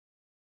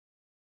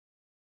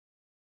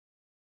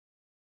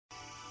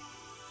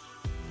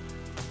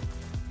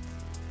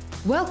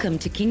Welcome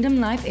to Kingdom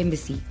Life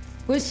Embassy.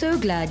 We're so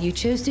glad you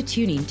chose to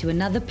tune in to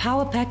another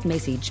power-packed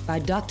message by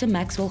Dr.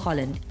 Maxwell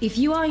Holland. If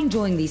you are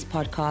enjoying these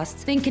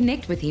podcasts, then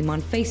connect with him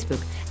on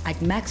Facebook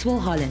at Maxwell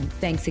Holland.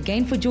 Thanks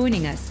again for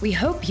joining us. We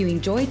hope you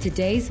enjoy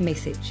today's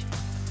message.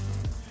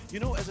 You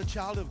know, as a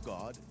child of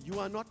God, you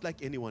are not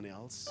like anyone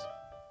else.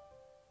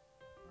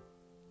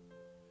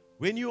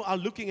 When you are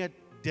looking at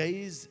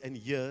days and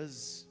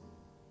years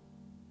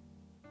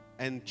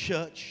and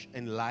church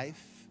and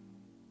life,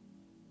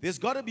 there's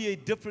got to be a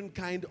different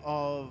kind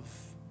of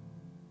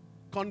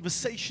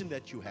conversation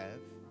that you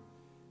have,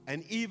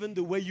 and even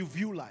the way you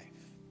view life.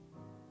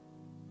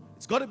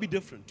 It's got to be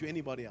different to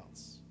anybody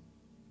else.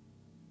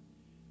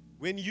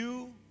 When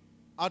you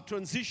are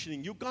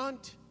transitioning, you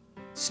can't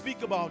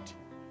speak about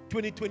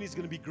 2020 is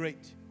going to be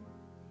great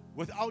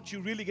without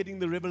you really getting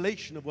the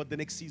revelation of what the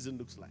next season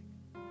looks like.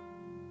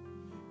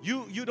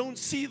 You don't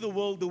see the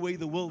world the way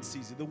the world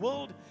sees it. The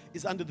world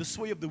is under the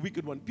sway of the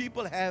wicked one.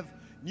 People have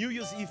New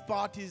Year's Eve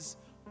parties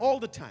all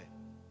the time,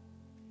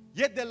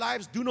 yet their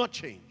lives do not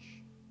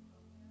change.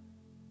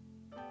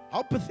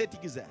 How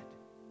pathetic is that?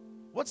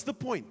 What's the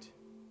point?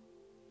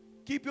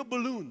 Keep your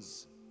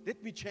balloons.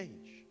 Let me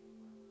change.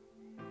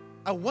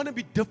 I want to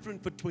be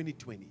different for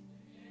 2020.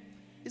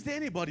 Is there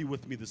anybody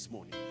with me this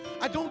morning?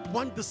 I don't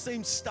want the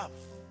same stuff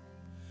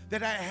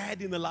that I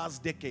had in the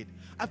last decade.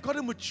 I've got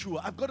to mature.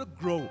 I've got to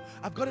grow.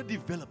 I've got to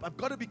develop. I've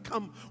got to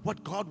become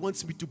what God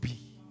wants me to be.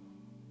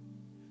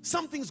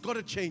 Something's got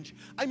to change.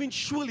 I mean,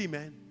 surely,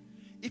 man,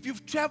 if you're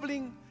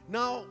traveling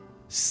now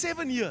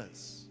 7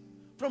 years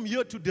from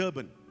here to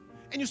Durban,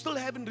 and you still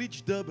haven't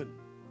reached Durban,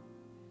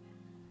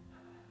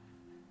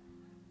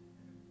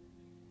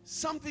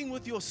 something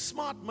with your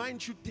smart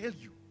mind should tell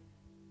you,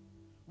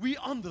 we're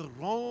on the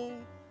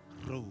wrong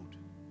road.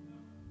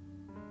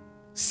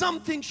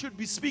 Something should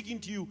be speaking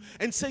to you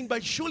and saying,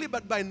 but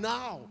by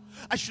now,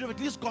 I should have at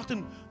least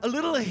gotten a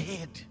little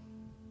ahead,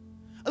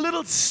 a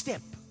little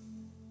step.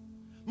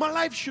 My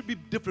life should be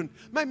different.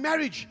 My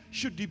marriage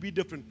should be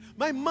different.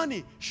 My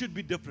money should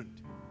be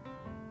different.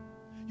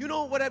 You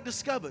know what I've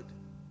discovered?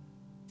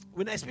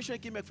 Especially when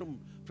I came back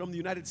from the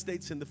United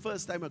States, and the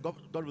first time I got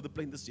over the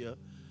plane this year,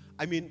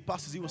 I mean,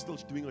 Pastor Z was still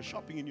doing her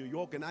shopping in New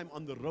York, and I'm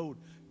on the road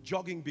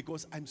jogging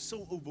because I'm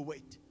so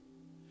overweight.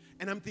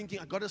 And I'm thinking,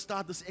 I got to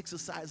start this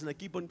exercise, and I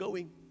keep on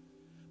going.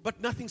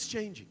 But nothing's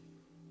changing.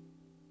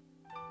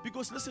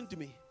 Because listen to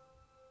me,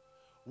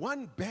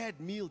 one bad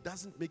meal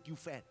doesn't make you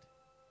fat.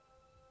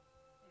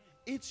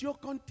 It's your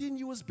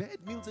continuous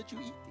bad meals that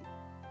you're eating.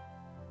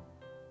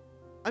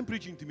 I'm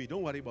preaching to me.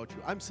 Don't worry about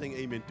you. I'm saying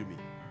amen to me.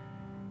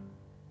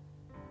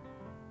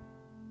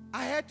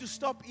 I had to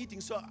stop eating,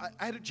 so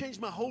I had to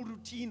change my whole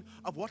routine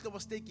of what I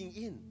was taking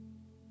in.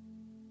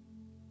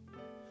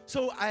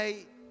 So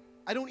I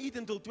don't eat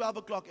until 12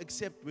 o'clock,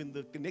 except when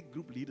the Connect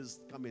group leaders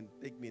come and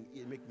take me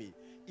and make me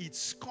eat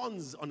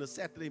scones on a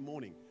Saturday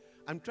morning.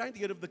 I'm trying to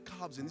get rid of the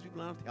carbs, and these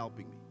people are not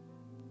helping me.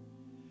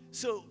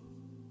 So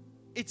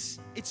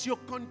it's your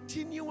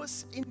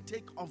continuous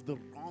intake of the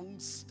wrong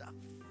stuff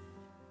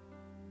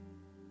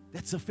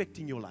that's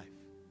affecting your life.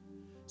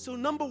 So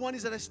number one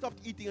is that I stopped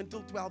eating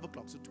until 12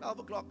 o'clock. So 12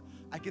 o'clock,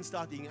 I can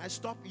start eating. I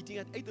stop eating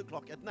at 8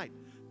 o'clock at night.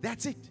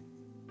 That's it.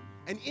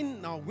 And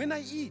now, when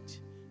I eat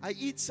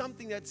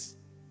something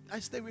I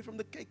stay away from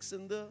the cakes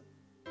and the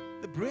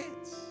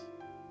breads,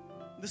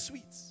 the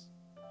sweets.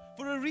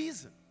 For a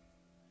reason.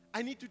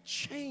 I need to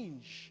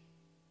change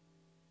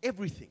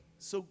everything.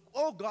 So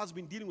all God's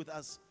been dealing with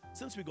us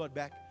since we got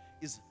back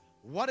is,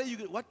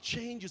 what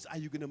changes are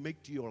you going to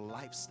make to your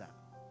lifestyle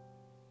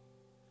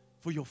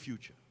for your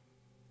future?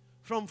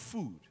 From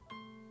food.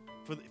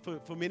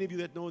 For many of you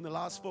that know, in the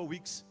last 4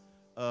 weeks,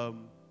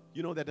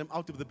 you know that I'm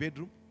out of the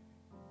bedroom,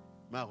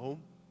 my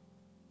home.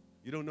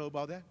 You don't know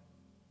about that?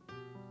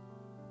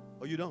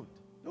 Or you don't?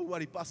 Don't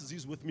worry, Pastor Z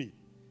is with me.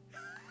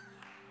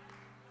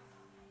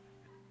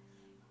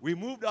 We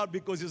moved out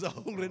because there's a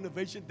whole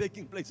renovation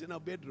taking place in our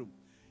bedroom.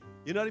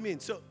 You know what I mean?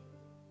 So,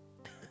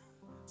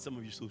 some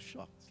of you are so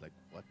shocked. It's like,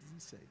 what does he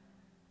say?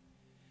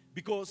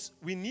 Because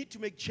we need to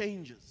make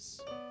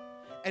changes.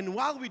 And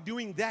while we're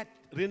doing that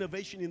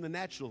renovation in the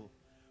natural,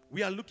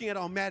 we are looking at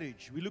our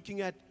marriage. We're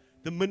looking at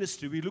the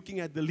ministry. We're looking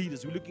at the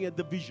leaders. We're looking at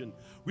the vision.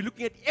 We're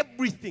looking at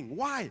everything.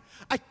 Why?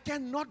 I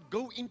cannot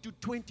go into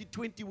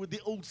 2020 with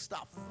the old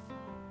stuff.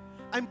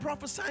 I'm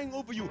prophesying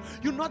over you.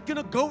 You're not going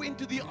to go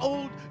into the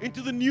old,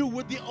 into the new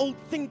with the old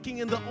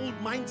thinking and the old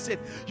mindset.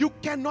 You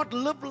cannot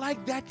live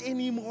like that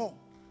anymore.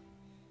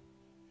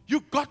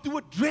 You've got to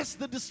address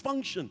the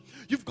dysfunction.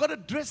 You've got to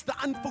address the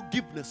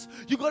unforgiveness.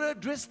 You've got to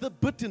address the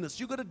bitterness.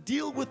 You've got to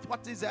deal with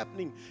what is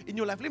happening in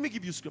your life. Let me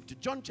give you scripture.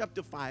 John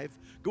chapter 5.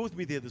 Go with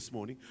me there this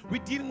morning.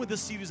 We're dealing with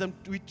this series.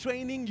 We're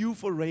training you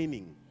for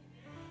reigning.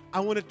 I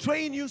want to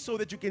train you so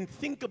that you can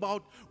think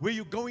about where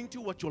you're going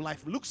to, what your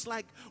life looks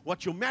like,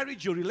 what your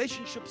marriage, your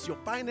relationships, your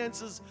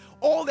finances,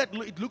 all that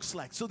it looks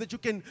like, so that you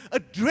can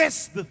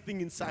address the thing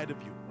inside of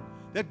you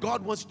that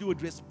God wants you to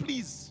address.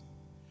 Please,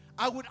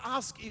 I would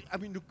ask,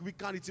 we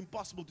can't, it's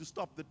impossible to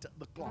stop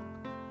the clock.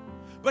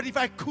 But if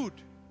I could,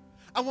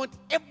 I want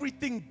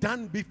everything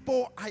done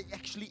before I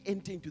actually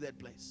enter into that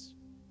place.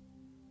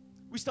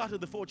 We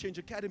started the Four Change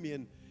Academy,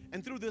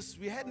 and through this,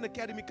 we had an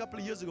academy a couple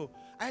of years ago.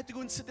 I had to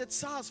go and sit at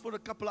SARS for a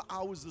couple of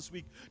hours this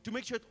week to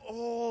make sure that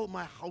all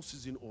my house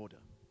is in order.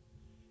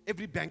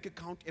 Every bank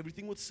account,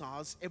 everything with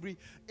SARS,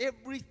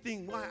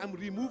 everything. Why? I'm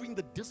removing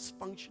the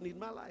dysfunction in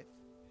my life.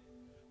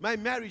 My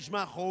marriage,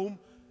 my home,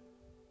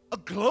 a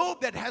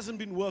globe that hasn't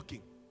been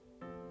working.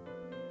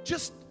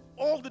 Just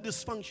all the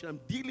dysfunction, I'm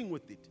dealing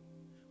with it.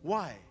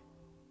 Why?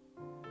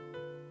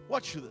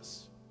 Watch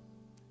this.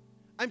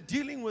 I'm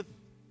dealing with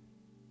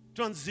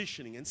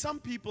transitioning, and some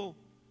people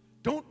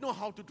don't know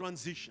how to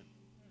transition.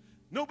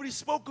 Nobody's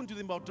spoken to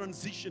them about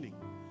transitioning.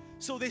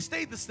 So they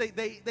stay the same.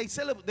 They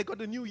celebrate, they got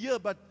a new year,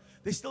 but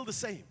they're still the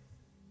same.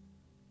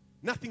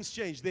 Nothing's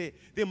changed. Their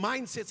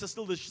mindsets are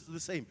still the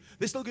same.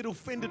 They still get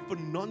offended for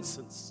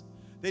nonsense.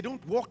 They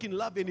don't walk in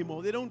love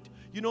anymore. They don't,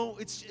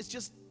 it's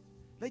just,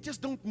 they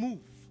just don't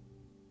move.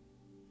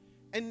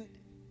 And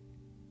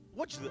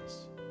watch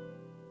this.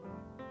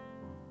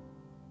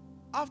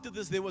 After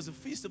this, there was a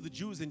feast of the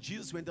Jews, and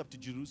Jesus went up to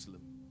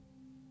Jerusalem.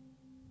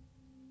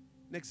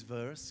 Next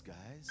verse,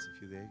 guys,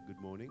 if you're there, good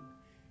morning.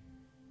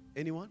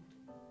 Anyone?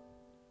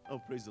 Oh,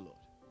 praise the Lord.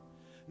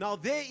 Now,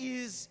 there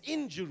is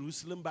in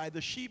Jerusalem by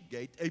the sheep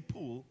gate a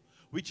pool,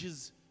 which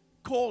is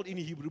called in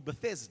Hebrew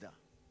Bethesda,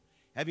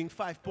 having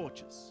 5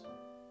 porches.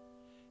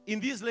 In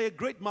these lay a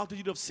great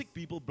multitude of sick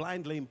people,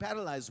 blind, lame,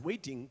 paralyzed,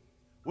 waiting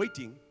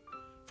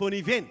for an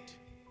event,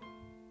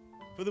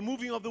 for the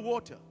moving of the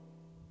water.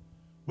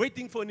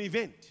 Waiting for an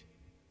event.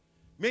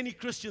 Many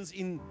Christians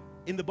in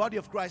the body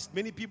of Christ,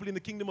 many people in the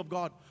kingdom of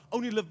God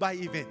only live by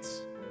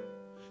events.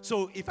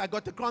 So if I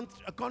got a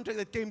contract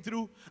that came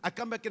through, I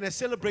come back and I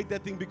celebrate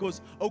that thing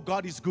because, oh,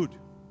 God is good.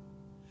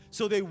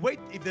 So they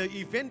wait. If the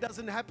event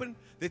doesn't happen,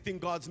 they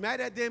think God's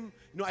mad at them.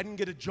 I didn't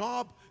get a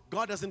job.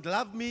 God doesn't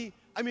love me.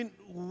 I mean,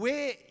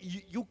 where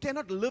you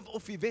cannot live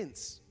off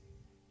events.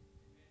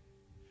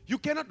 You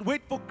cannot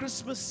wait for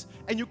Christmas,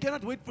 and you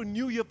cannot wait for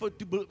New Year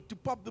to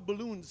pop the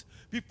balloons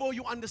before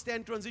you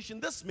understand transition.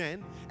 This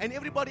man and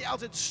everybody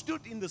else that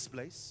stood in this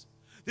place,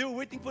 they were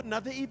waiting for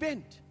another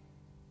event.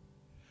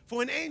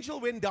 For an angel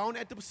went down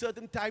at a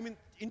certain time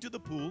into the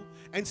pool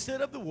and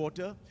stirred up the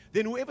water.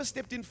 Then whoever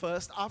stepped in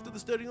first after the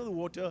stirring of the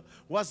water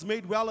was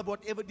made well of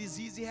whatever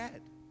disease he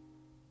had.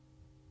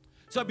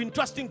 So I've been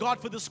trusting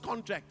God for this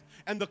contract,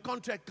 and the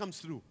contract comes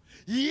through.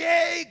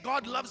 Yay,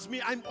 God loves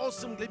me. I'm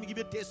awesome. Let me give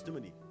you a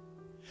testimony.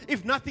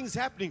 If nothing's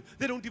happening,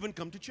 they don't even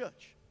come to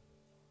church.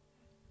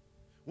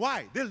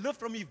 Why? They live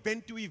from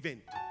event to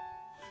event.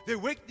 They're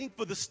waiting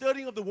for the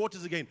stirring of the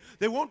waters again.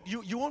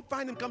 You won't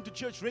find them come to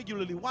church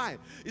regularly. Why?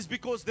 It's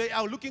because they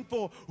are looking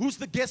for who's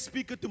the guest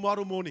speaker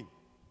tomorrow morning.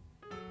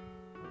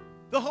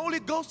 The Holy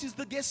Ghost is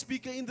the guest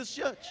speaker in this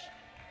church.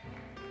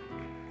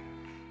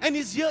 And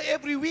He's here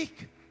every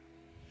week.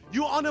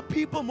 You honor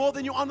people more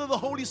than you honor the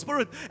Holy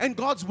Spirit, and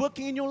God's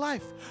working in your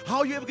life. How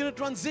are you ever going to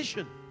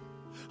transition?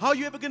 How are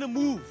you ever going to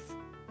move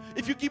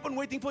if you keep on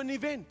waiting for an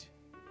event?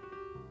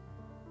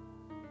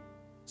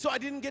 So I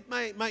didn't get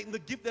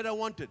the gift that I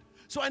wanted.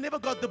 So I never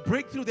got the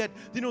breakthrough that,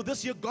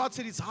 this year God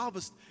said it's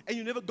harvest, and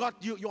you never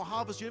got your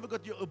harvest, you never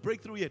got your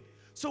breakthrough yet.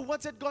 So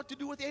what's that got to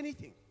do with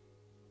anything?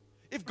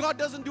 If God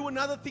doesn't do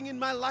another thing in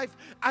my life,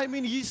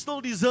 He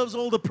still deserves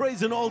all the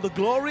praise and all the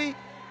glory.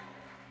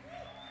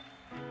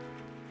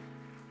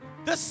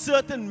 This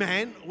certain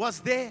man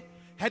was there,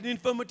 had an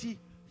infirmity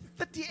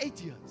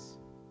 38 years.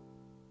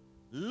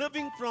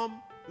 Living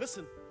from,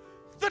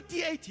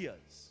 38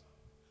 years.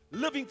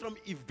 Living from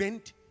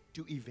event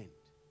to event.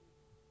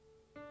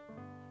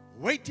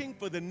 Waiting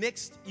for the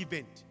next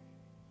event.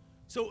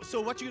 So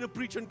what you going to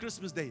preach on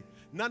Christmas Day?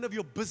 None of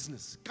your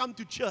business. Come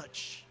to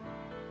church.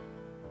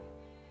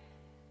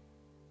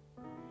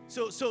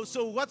 So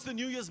what's the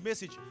New Year's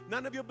message?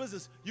 None of your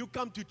business. You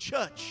come to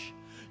church.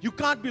 You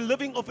can't be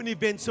living off an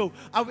event. So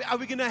are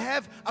we gonna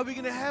have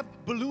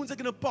balloons that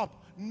are gonna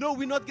pop? No,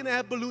 we're not gonna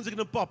have balloons that are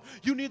gonna pop.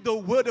 You need the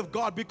Word of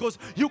God, because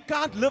you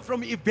can't live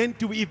from event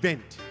to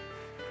event.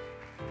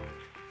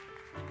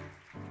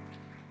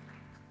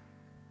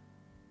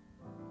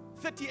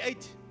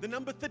 The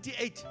number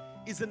 38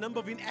 is the number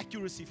of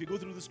inaccuracy. If you go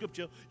through the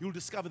scripture, you'll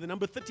discover the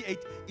number 38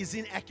 is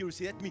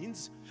inaccuracy. That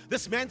means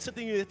this man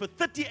sitting here for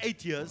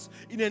 38 years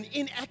in an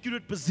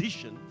inaccurate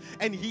position,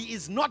 and he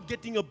is not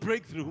getting a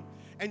breakthrough,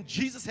 and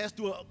Jesus has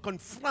to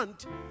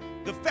confront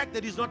the fact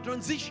that he's not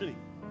transitioning.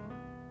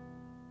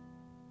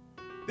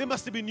 There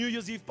must have been New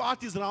Year's Eve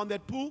parties around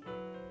that pool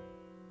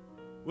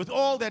with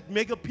all that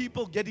mega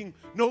people getting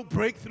no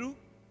breakthrough.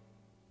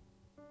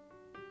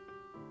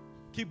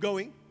 Keep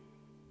going.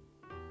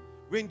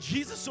 When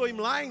Jesus saw him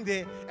lying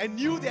there and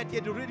knew that he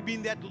had already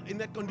been in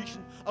that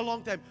condition a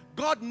long time,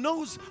 God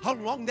knows how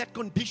long that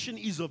condition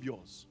is of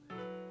yours.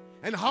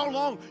 And how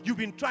long you've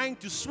been trying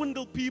to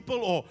swindle people,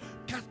 or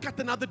cut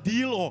another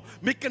deal, or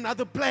make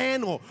another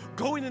plan, or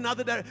go in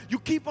another direction. You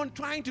keep on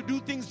trying to do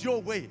things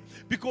your way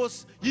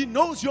because He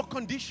knows your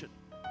condition.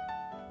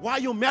 Why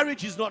your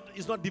marriage is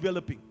not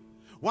developing.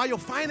 Why your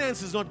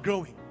finance is not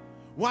growing.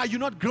 Why you're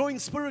not growing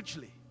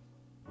spiritually.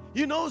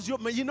 He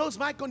knows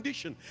my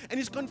condition, and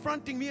He's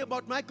confronting me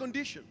about my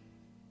condition.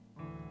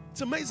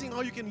 It's amazing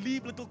how you can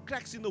leave little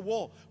cracks in the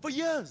wall for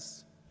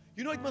years.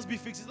 You know it must be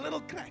fixed. It's a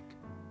little crack.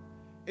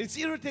 And it's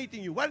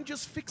irritating you. Why don't you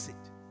just fix it?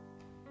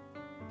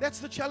 That's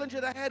the challenge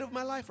that I had of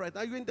my life right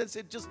now. I went and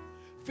said, just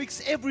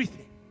fix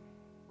everything.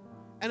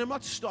 And I'm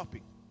not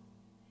stopping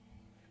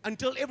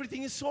until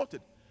everything is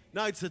sorted.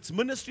 Now it's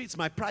ministry, it's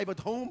my private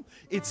home,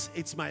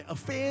 it's my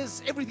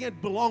affairs, everything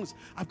that belongs.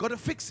 I've got to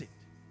fix it.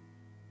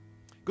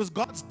 Because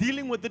God's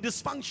dealing with the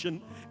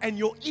dysfunction and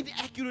your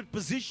inaccurate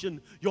position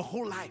your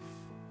whole life.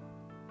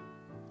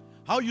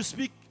 How you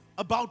speak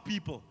about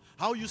people,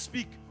 how you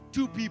speak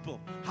to people,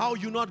 how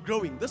you're not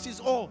growing. This is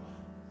all,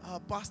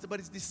 Pastor, but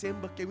it's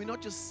December. Can we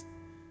not just,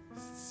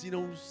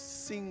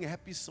 sing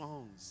happy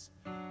songs?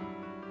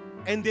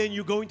 And then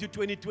you go into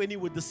 2020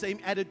 with the same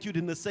attitude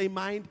and the same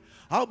mind.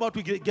 How about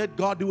we get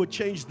God to do a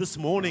change this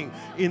morning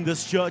in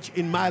this church,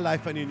 in my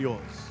life and in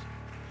yours?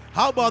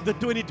 How about the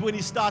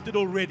 2020 started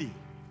already?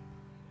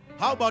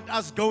 How about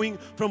us going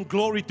from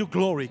glory to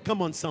glory?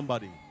 Come on,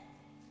 somebody.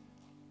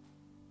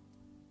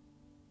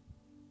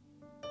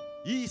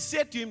 He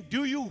said to him,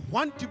 do you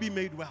want to be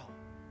made well?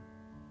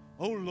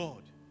 Oh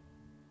Lord,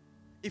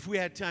 if we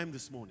had time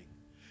this morning.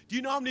 Do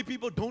you know how many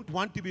people don't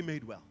want to be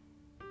made well?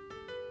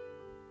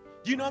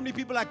 Do you know how many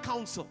people I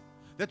counsel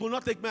that will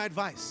not take my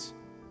advice?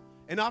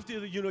 And after,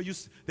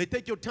 they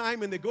take your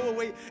time and they go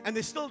away and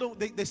they still go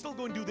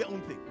and do their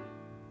own thing.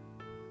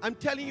 I'm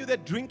telling you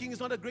that drinking is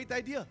not a great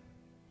idea.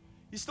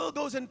 He still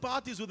goes and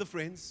parties with the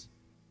friends,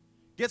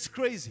 gets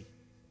crazy.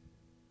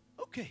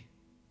 Okay,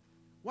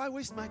 why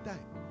waste my time?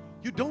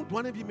 You don't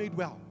want to be made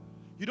well.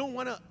 You don't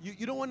want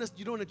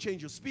to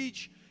change your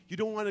speech. You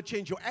don't want to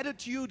change your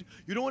attitude.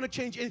 You don't want to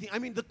change anything. I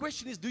mean, the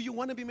question is, do you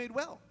want to be made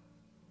well?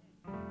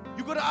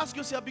 You got to ask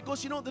yourself,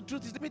 because the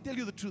truth is, let me tell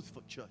you the truth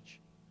for church.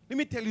 Let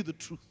me tell you the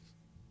truth.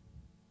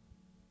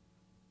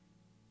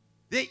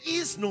 There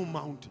is no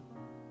mountain.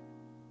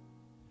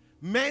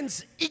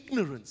 Man's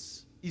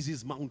ignorance is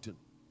his mountain.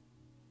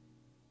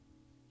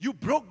 You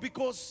broke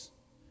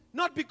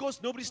not because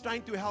nobody's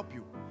trying to help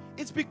you.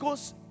 It's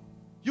because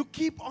you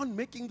keep on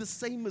making the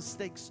same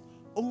mistakes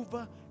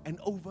over and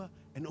over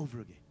and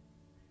over again.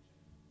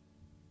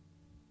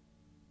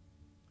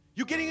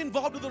 You're getting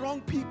involved with the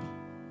wrong people.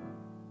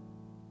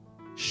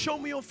 Show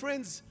me your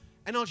friends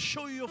and I'll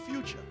show you your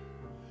future.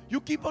 You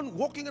keep on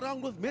walking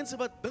around with mense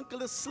wat dink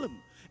hulle slim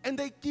and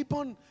they keep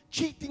on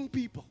cheating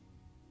people.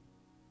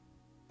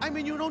 I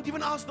mean, you don't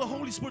even ask the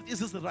Holy Spirit, is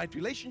this the right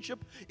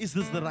relationship? Is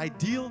this the right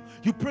deal?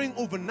 You're praying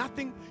over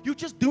nothing. You're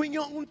just doing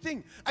your own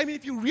thing. I mean,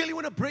 if you really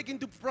want to break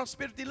into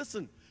prosperity,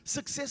 listen,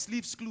 success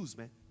leaves clues,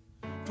 man.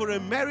 For a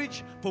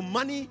marriage, for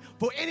money,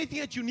 for anything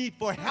that you need,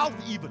 for health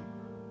even.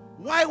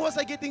 Why was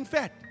I getting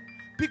fat?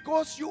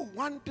 Because you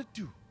wanted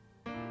to.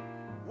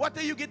 What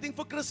are you getting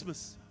for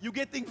Christmas? You're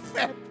getting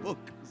fat for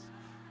Christmas.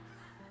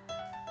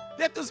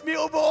 That was me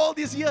over all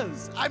these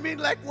years. I mean,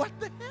 like, what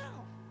the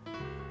hell?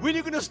 When are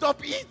you going to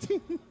stop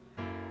eating?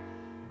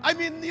 I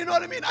mean, you know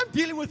what I mean? I'm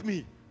dealing with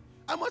me.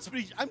 I'm not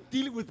preaching. I'm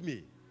dealing with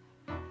me.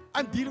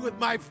 I'm dealing with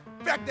my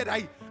fact that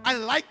I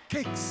like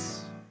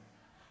cakes.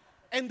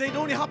 And they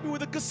don't help me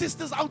with the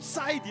sisters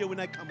outside here when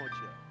I come out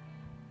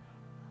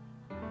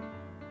here.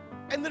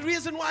 And the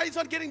reason why it's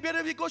not getting better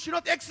is because you're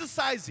not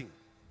exercising.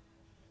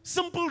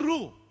 Simple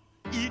rule.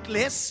 Eat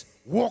less,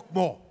 walk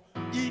more.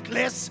 Eat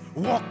less,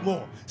 walk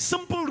more.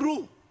 Simple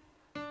rule.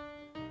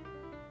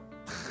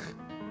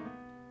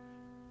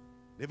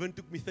 Never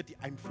took me 30.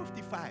 I'm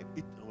 55.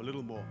 A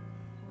little more.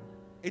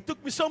 It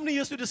took me so many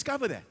years to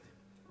discover that.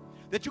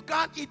 That you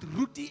can't eat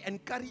roti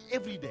and curry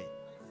every day.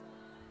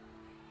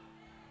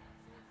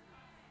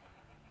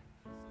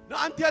 Now,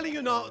 I'm telling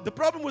you now, the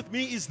problem with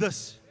me is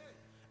this.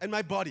 And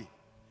my body.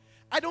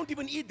 I don't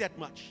even eat that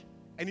much.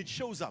 And it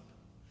shows up.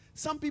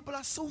 Some people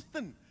are so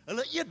thin.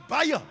 They eat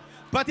baie,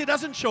 but it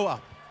doesn't show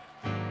up.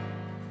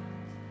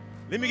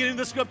 Let me get in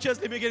the scriptures.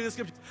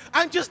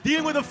 I'm just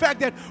dealing with the fact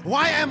that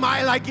why am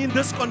I like in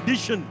this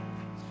condition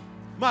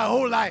my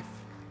whole life?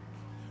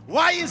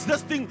 Why is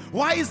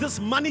this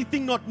money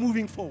thing not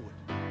moving forward?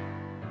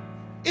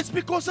 It's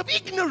because of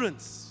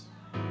ignorance.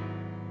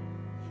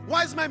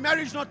 Why is my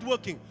marriage not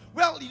working?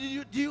 Well,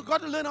 you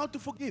got to learn how to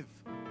forgive.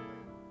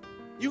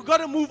 You got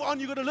to move on.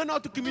 You got to learn how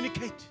to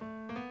communicate.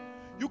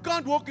 You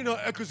can't walk in a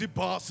ekkesie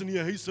baas in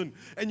your house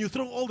and you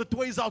throw all the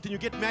toys out and you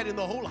get mad and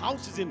the whole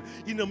house is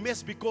in a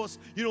mess because,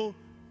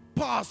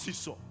 paas is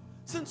so.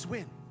 Since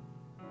when?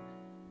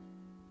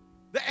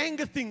 The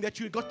anger thing that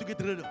you got to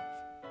get rid of.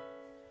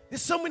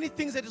 There's so many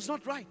things that is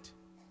not right.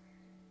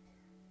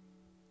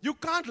 You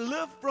can't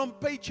live from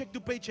paycheck to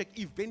paycheck,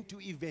 event to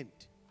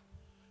event.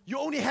 You're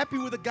only happy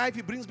with a guy if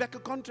he brings back a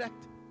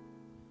contract.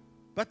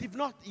 But if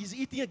not, he's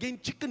eating again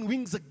chicken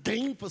wings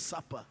again for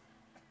supper.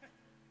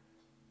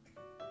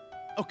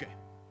 Okay.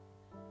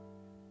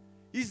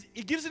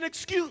 He gives an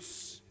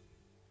excuse.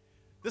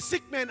 The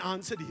sick man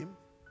answered him,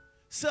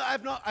 Sir,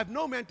 I've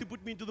no man to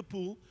put me into the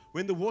pool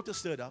when the water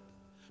stirred up,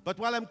 but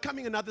while I'm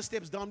coming, another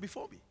steps down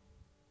before me.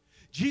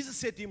 Jesus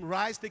said to him,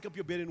 Rise, take up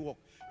your bed and walk.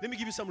 Let me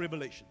give you some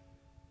revelation.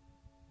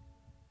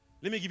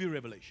 Let me give you a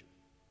revelation.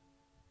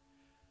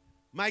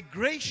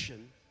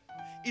 Migration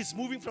is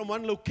moving from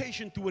one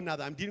location to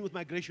another. I'm dealing with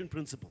migration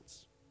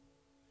principles.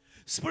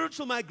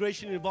 Spiritual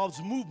migration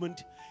involves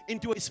movement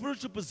into a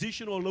spiritual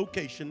position or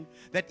location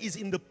that is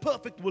in the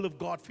perfect will of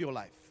God for your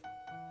life.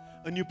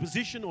 A new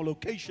position or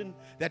location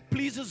that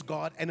pleases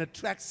God and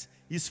attracts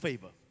His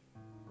favor.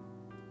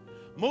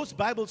 Most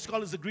Bible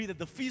scholars agree that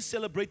the feast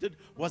celebrated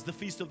was the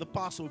feast of the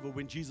Passover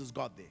when Jesus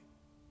got there.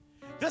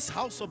 This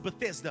house of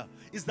Bethesda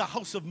is the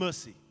house of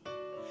mercy.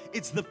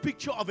 It's the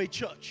picture of a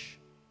church.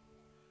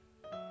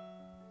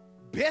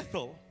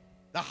 Bethel,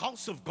 the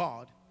house of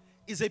God,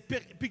 is a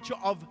picture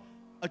of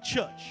a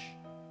church.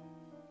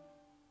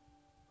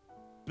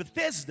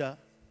 Bethesda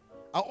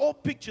are all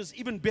pictures,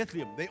 even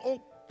Bethlehem, they're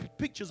all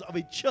pictures of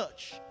a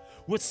church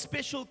with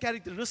special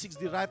characteristics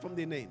derived from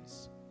their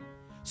names.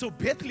 So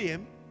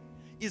Bethlehem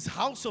is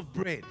house of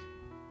bread.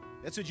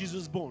 That's where Jesus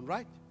was born,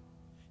 right?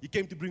 He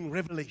came to bring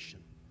revelation.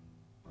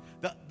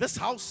 This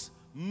house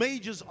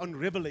majors on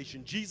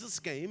revelation. Jesus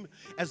came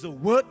as a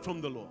word from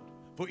the Lord.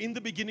 For in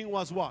the beginning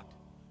was what?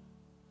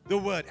 The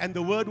Word. And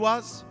the Word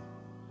was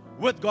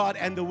with God,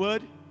 and the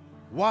Word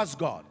was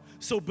God.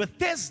 So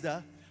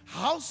Bethesda,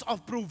 house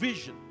of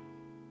provision.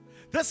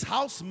 This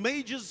house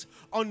majors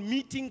on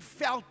meeting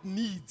felt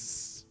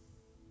needs.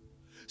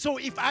 So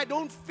if I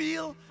don't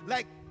feel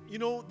like,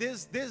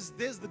 there's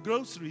the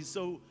groceries.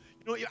 So,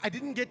 I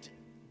didn't get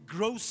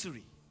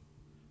grocery.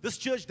 This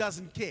church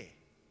doesn't care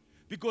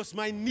because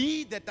my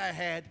need that I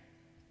had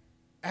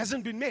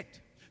hasn't been met.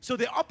 So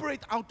they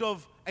operate out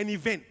of an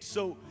event.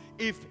 So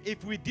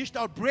if we dished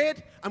out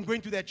bread, I'm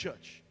going to that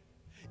church.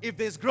 If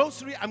there's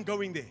grocery, I'm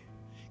going there.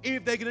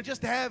 If they're going to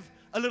just have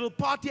a little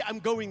party, I'm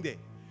going there.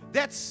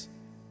 That's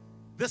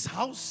this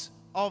house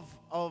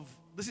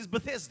this is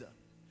Bethesda.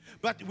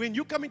 But when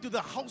you come into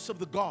the house of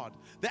the God,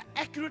 the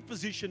accurate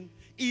position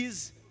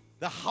is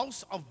the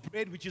house of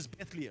bread, which is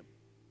Bethlehem,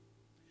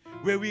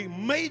 where we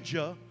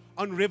major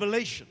on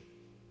revelation.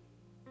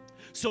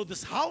 So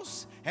this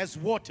house has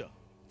water.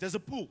 There's a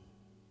pool.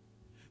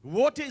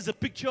 Water is a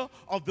picture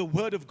of the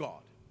Word of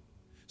God.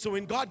 So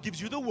when God gives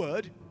you the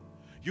Word,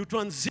 you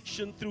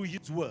transition through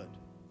His Word.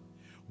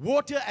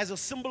 Water as a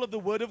symbol of the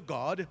Word of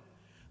God.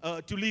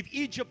 To leave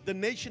Egypt, the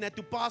nation had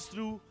to pass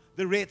through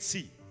the Red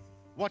Sea.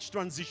 Watch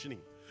transitioning.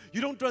 You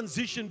don't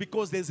transition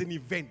because there's an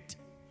event.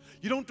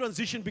 You don't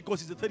transition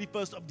because it's the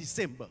 31st of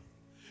December.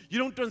 You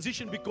don't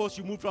transition because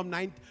you move from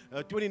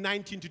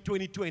 2019 to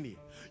 2020.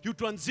 You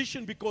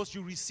transition because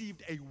you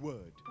received a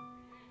word.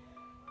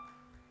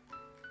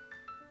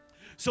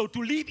 So to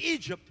leave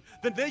Egypt,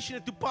 the nation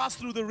had to pass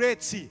through the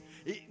Red Sea.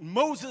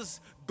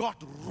 Moses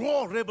got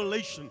raw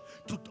revelation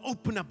to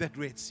open up that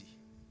Red Sea.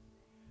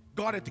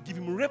 God had to give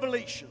him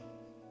revelation.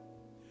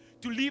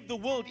 To leave the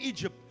world,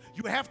 Egypt,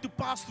 you have to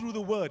pass through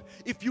the Word.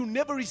 If you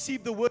never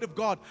receive the Word of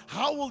God,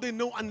 how will they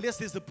know unless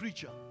there's a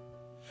preacher?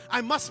 I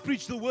must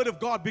preach the Word of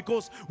God,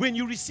 because when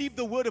you receive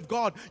the Word of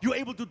God, you're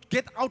able to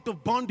get out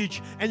of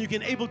bondage and you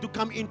can able to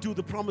come into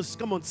the promise.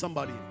 Come on,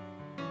 somebody.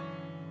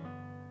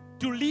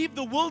 To leave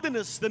the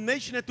wilderness, the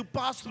nation had to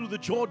pass through the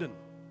Jordan.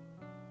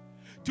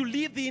 To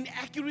leave the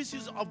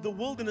inaccuracies of the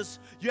wilderness,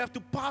 you have to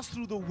pass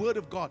through the Word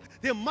of God.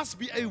 There must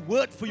be a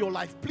word for your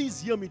life. Please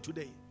hear me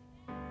today.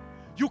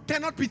 You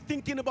cannot be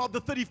thinking about the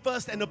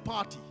 31st and a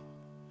party.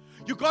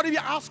 You got to be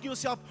asking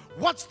yourself,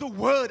 what's the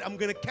word I'm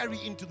going to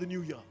carry into the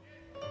new year?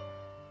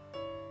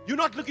 You're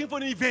not looking for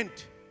an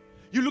event.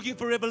 You're looking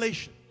for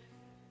revelation.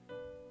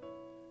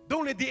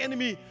 Don't let the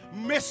enemy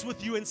mess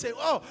with you and say,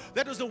 oh,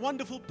 that was a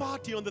wonderful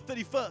party on the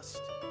 31st.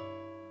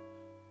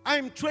 I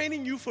am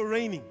training you for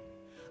reigning.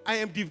 I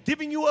am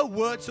giving you a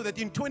word so that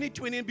in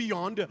 2020 and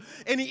beyond,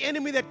 any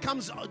enemy that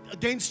comes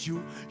against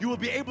you, you will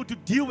be able to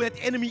deal with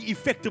that enemy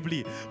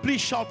effectively. Please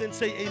shout and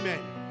say amen.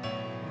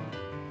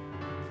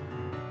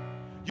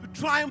 You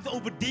triumph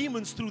over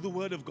demons through the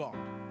Word of God.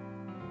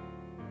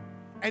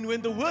 And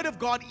when the Word of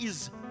God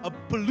is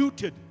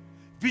polluted,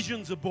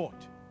 visions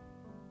abort.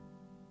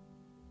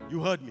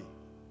 You heard me.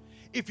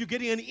 If you're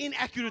getting an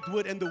inaccurate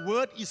word and the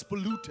word is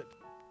polluted,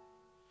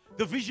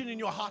 the vision in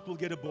your heart will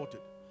get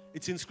aborted.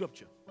 It's in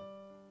Scripture.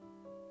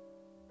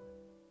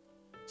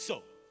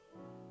 So,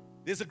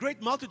 there's a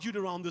great multitude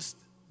around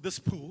this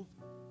pool,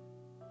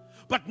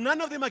 but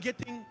none of them are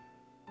getting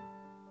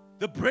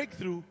the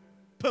breakthrough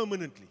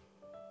permanently.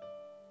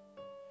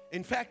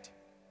 In fact,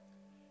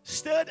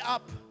 stirred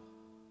up.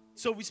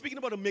 So we're speaking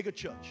about a mega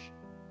church.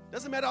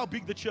 Doesn't matter how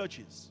big the church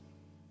is.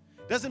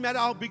 Doesn't matter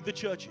how big the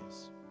church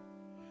is.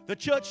 The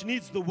church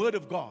needs the Word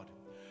of God.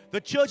 The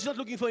church is not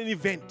looking for an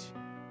event.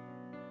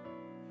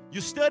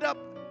 You stirred up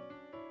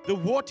the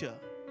water.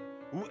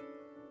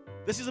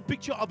 This is a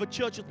picture of a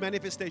church with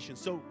manifestation.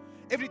 So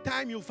every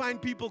time you'll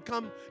find people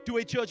come to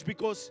a church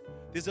because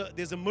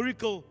there's a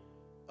miracle,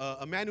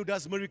 a man who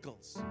does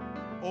miracles,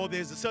 or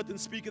there's a certain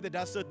speaker that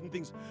does certain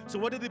things. So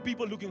what are the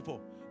people looking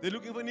for? They're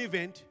looking for an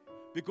event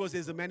because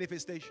there's a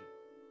manifestation.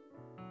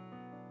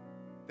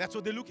 That's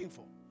what they're looking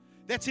for.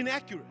 That's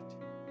inaccurate.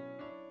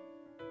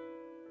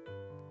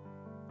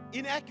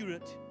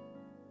 Inaccurate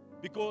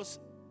because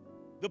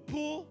the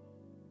pool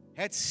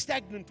had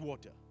stagnant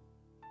water.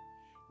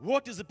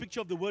 Water is a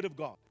picture of the Word of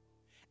God.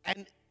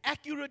 An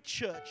accurate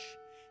church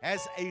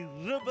has a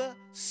river,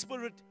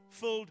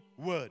 Spirit-filled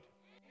Word.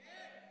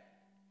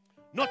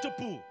 Not a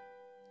pool,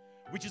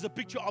 which is a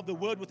picture of the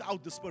Word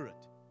without the Spirit.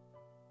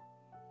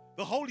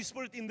 The Holy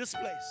Spirit in this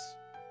place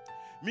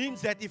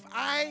means that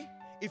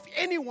if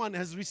anyone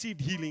has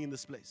received healing in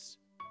this place,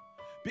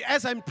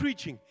 as I'm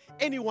preaching,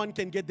 anyone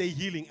can get their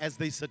healing as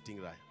they're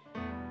sitting right.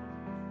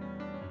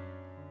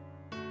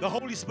 The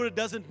Holy Spirit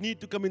doesn't need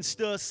to come and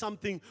stir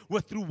something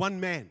through one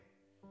man.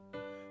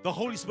 The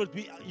Holy Spirit,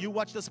 you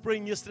watched us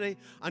praying yesterday,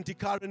 Auntie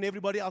Karen and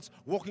everybody else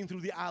walking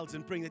through the aisles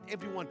and praying that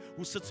everyone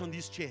who sits on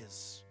these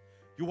chairs,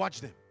 you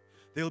watch them.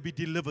 They'll be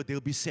delivered. They'll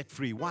be set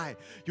free. Why?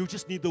 You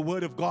just need the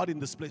Word of God in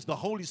this place. The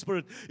Holy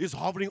Spirit is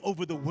hovering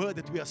over the Word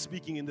that we are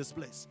speaking in this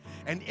place.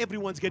 And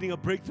everyone's getting a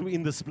breakthrough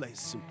in this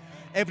place.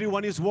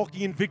 Everyone is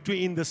walking in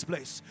victory in this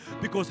place.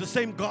 Because the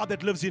same God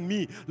that lives in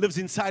me lives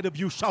inside of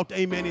you. Shout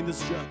amen in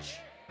this church.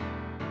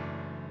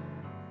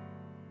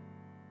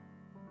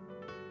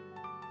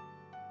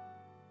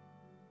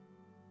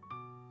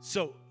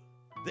 So,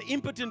 the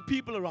impotent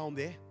people around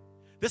there,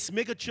 this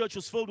mega church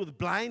was filled with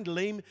blind,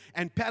 lame,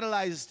 and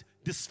paralyzed,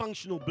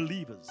 dysfunctional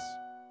believers.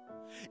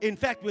 In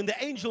fact, when the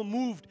angel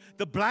moved,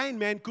 the blind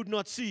man could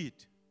not see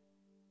it.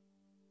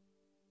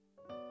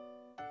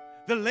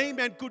 The lame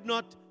man could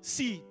not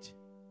see it.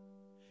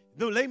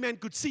 The lame man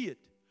could see it,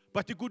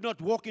 but he could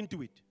not walk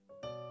into it.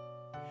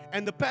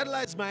 And the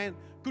paralyzed man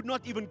could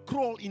not even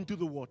crawl into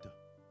the water.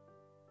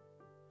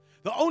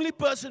 The only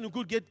person who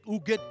could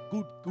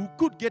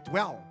get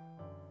well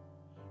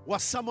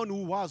was someone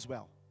who was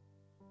well.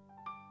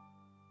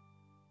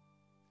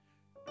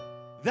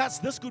 Thus,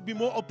 this could be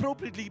more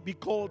appropriately be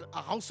called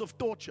a house of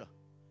torture.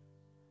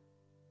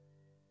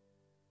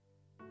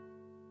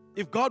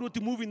 If God were to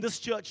move in this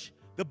church,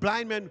 the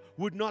blind man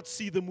would not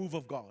see the move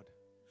of God.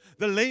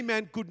 The lame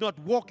man could not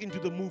walk into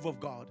the move of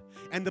God.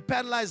 And the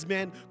paralyzed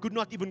man could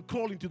not even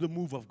crawl into the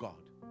move of God.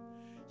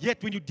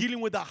 Yet when you're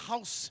dealing with a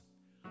house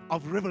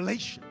of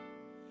revelation,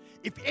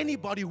 if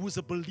anybody who's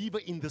a believer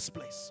in this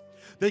place,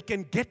 they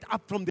can get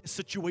up from their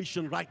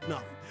situation right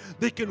now.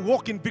 They can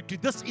walk in victory.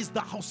 This is the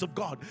house of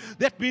God.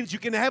 That means you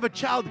can have a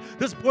child.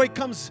 This boy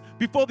comes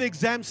before the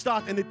exams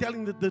start and they're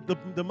telling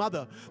the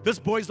mother, this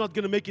boy is not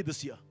going to make it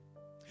this year.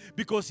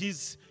 Because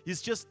he's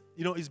just,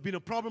 he's been a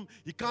problem.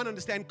 He can't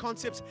understand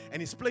concepts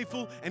and he's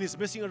playful and he's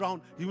messing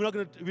around. You're not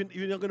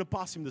going to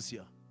pass him this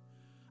year.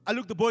 I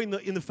looked the boy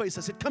in the face.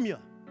 I said, come here.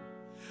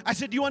 I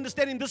said, do you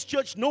understand in this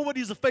church,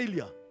 nobody is a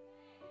failure?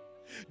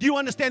 Do you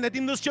understand that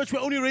in this church, we're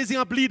only raising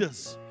up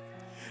leaders?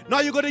 Now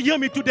you're going to hear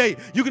me today.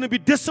 You're going to be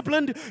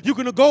disciplined. You're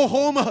going to go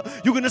home.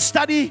 You're going to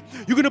study.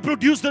 You're going to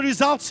produce the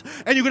results.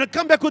 And you're going to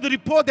come back with a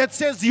report that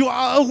says you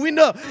are a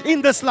winner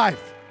in this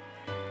life.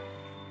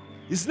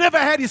 He's never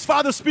had his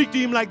father speak to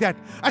him like that.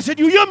 I said,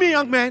 you hear me,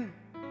 young man?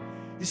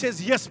 He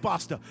says, yes,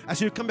 pastor. I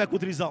said, you come back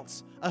with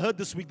results. I heard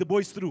this week the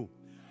boy's through.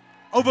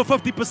 Over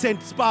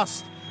 50% is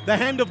passed. The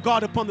hand of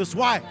God upon this.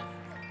 Why?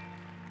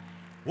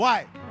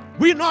 Why?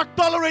 We're not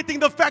tolerating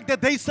the fact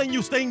that they say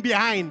you're staying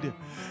behind.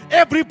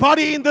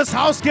 Everybody in this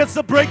house gets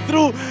a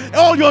breakthrough.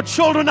 All your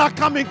children are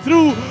coming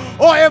through.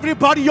 Or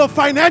everybody, your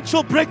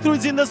financial breakthrough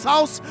is in this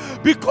house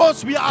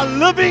because we are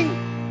living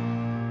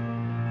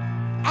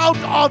out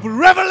of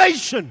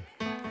revelation.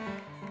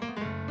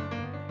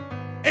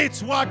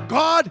 It's what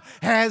God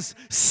has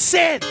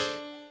said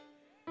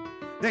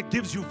that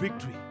gives you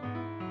victory.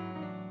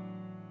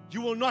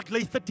 You will not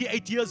lay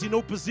 38 years in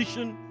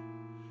opposition.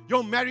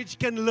 Your marriage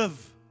can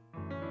live.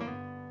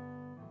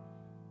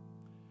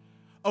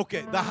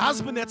 Okay, the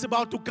husband that's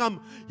about to come,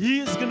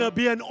 he is going to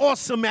be an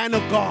awesome man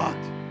of God.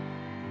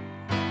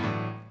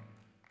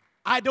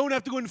 I don't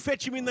have to go and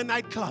fetch him in the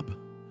nightclub.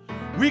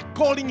 We're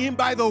calling him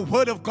by the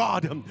word of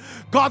God.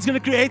 God's going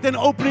to create an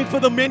opening for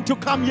the men to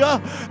come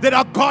here that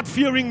are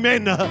God-fearing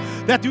men,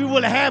 that we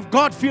will have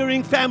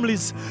God-fearing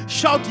families.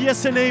 Shout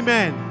yes and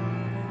amen.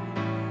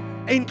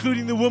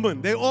 Including the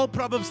woman. They're all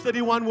Proverbs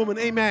 31 women.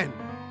 Amen.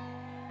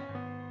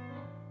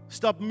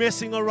 Stop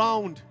messing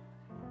around,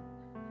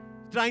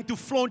 trying to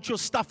flaunt your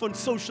stuff on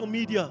social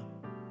media.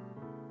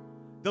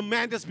 The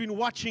man that's been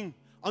watching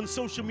on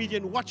social media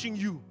and watching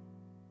you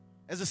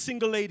as a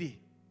single lady,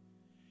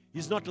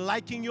 he's not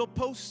liking your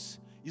posts.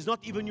 He's not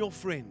even your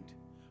friend,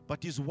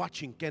 but he's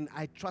watching. Can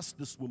I trust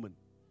this woman?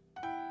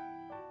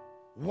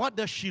 What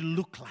does she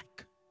look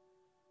like?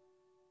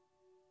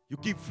 You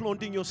keep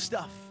flaunting your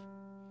stuff.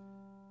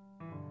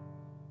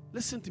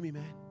 Listen to me,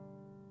 man.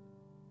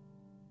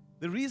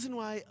 The reason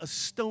why a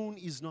stone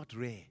is not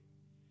rare,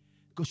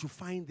 because you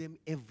find them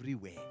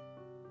everywhere.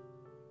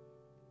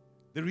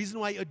 The reason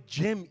why a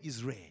gem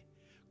is rare,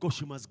 because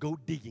you must go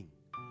digging.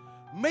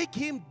 Make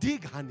him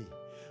dig, honey.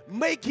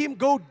 Make him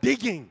go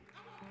digging.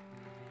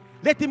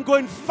 Let him go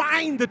and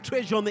find the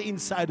treasure on the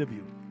inside of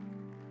you.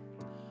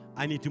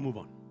 I need to move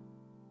on.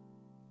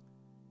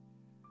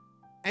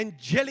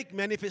 Angelic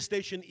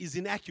manifestation is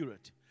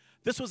inaccurate.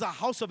 This was a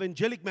house of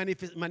angelic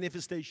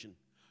manifestation,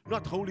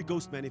 not Holy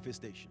Ghost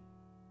manifestation.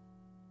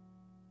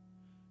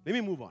 Let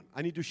me move on.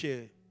 I need to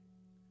share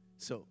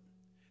So,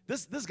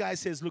 this guy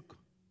says, look,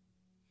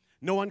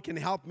 no one can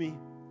help me.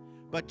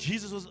 But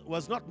Jesus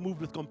was not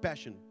moved with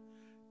compassion,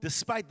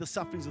 despite the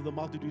sufferings of the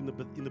multitude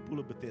in the pool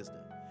of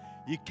Bethesda.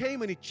 He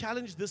came and he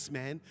challenged this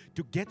man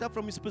to get up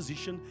from his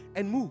position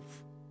and move.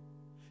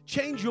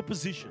 Change your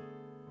position.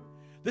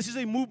 This is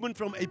a movement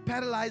from a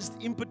paralyzed,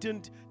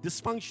 impotent,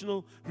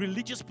 dysfunctional,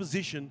 religious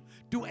position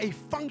to a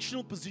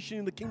functional position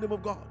in the kingdom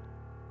of God.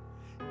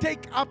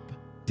 Take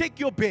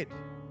your bed.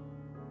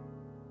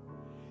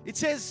 It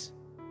says,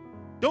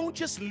 don't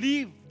just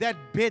leave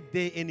that bed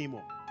there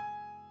anymore.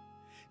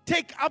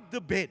 Take up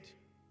the bed.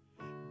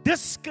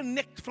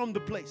 Disconnect from the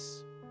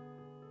place.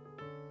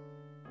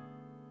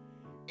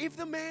 If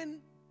the man,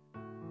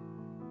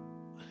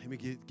 let me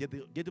get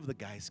over the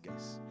guy's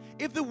case.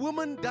 If the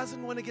woman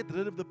doesn't want to get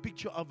rid of the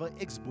picture of her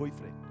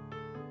ex-boyfriend,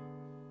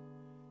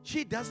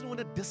 she doesn't want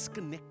to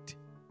disconnect,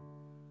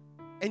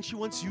 and she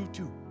wants you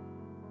to,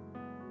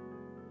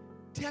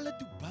 tell her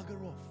to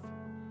bugger off.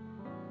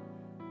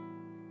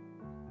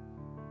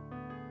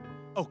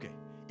 Okay.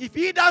 If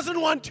he doesn't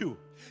want to,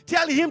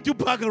 tell him to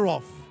bugger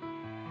off.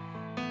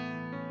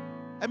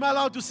 Am I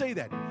allowed to say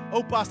that?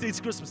 Oh, Pastor, it's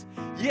Christmas.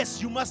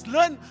 Yes, you must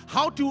learn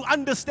how to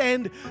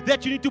understand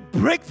that you need to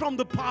break from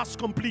the past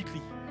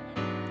completely.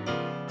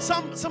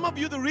 Some of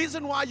you, the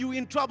reason why you're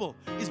in trouble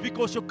is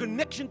because your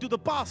connection to the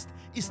past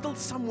is still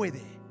somewhere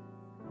there.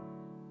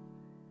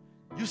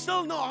 You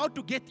still know how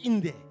to get in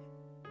there.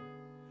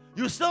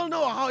 You still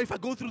know how, if I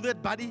go through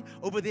that body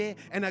over there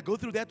and I go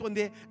through that one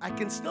there, I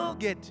can still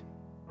get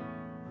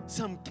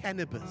some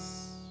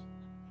cannabis.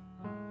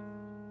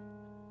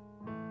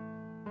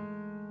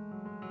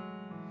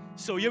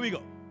 So here we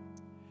go.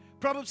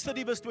 Proverbs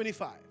 30 verse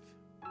 25.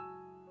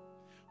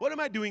 What am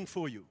I doing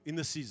for you in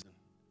this season?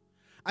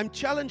 I'm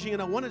challenging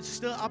and I want to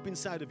stir up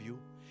inside of you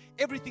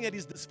everything that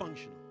is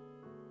dysfunctional.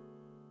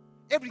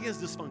 Everything is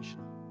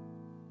dysfunctional.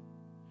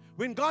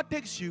 When God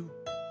takes you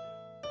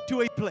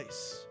to a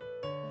place,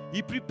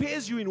 He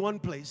prepares you in one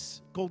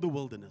place called the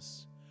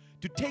wilderness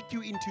to take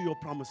you into your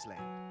promised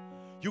land.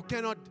 You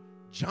cannot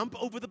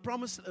jump over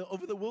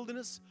the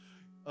wilderness.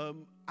 I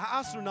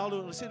asked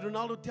Ronaldo, I said,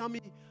 Ronaldo, tell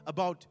me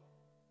about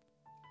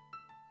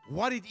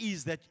what it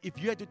is that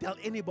if you had to tell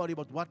anybody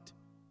about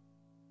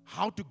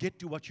how to get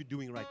to what you're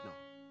doing right now.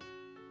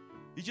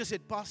 He just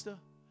said, Pastor,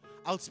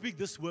 I'll speak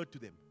this word to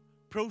them.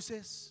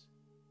 Process,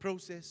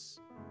 process,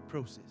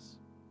 process.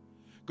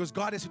 Because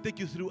God has to take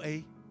you through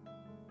a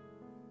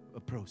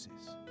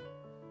process.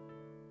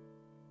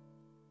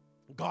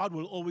 God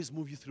will always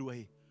move you through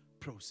a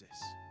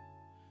process.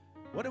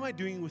 What am I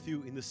doing with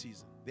you in this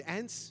season? The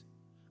ants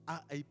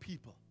are a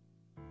people,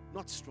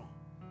 not strong.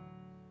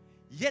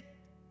 Yet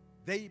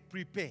they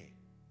prepare.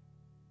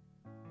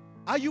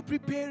 Are you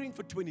preparing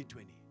for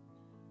 2020?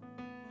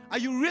 Are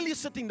you really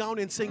sitting down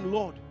and saying,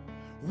 Lord,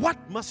 what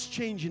must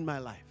change in my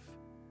life?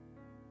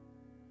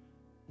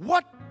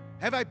 What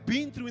have I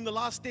been through in the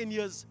last 10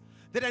 years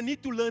that I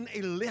need to learn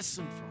a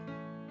lesson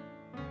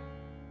from?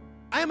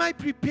 Am I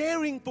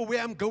preparing for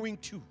where I'm going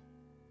to?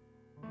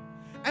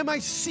 Am I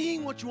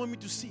seeing what you want me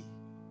to see?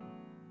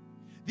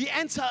 The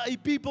ants are a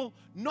people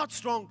not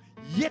strong,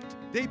 yet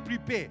they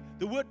prepare.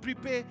 The word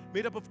prepare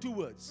made up of two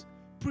words.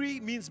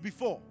 Pre means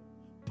before.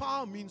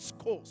 Pa means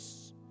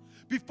course.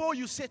 Before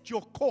you set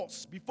your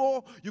course,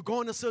 before you go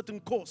on a certain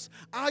course,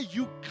 are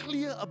you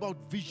clear about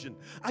vision?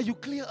 Are you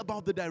clear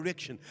about the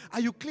direction? Are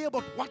you clear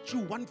about what you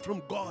want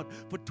from God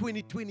for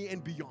 2020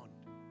 and beyond?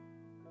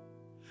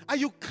 Are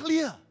you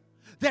clear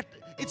that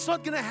it's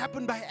not going to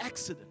happen by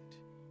accident?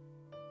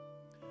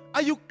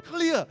 Are you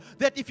clear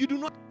that if you do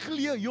not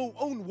clear your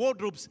own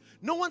wardrobes,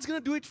 no one's going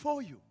to do it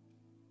for you?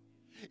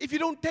 If you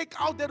don't take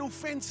out their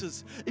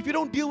offenses, if you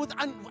don't deal with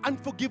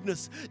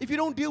unforgiveness, if you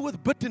don't deal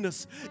with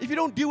bitterness, if you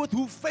don't deal with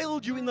who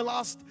failed you in the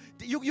last,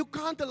 you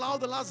can't allow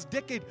the last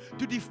decade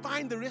to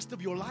define the rest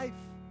of your life.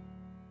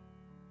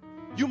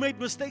 You made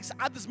mistakes,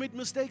 others made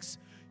mistakes.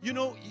 You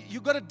know, you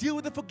got to deal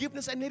with the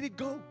forgiveness and let it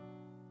go.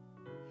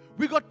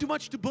 We got too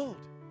much to build.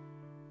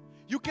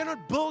 You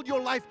cannot build your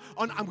life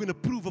on, I'm going to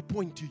prove a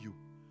point to you.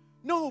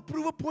 No,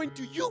 prove a point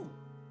to you.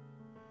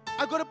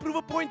 I got to prove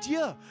a point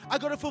here. I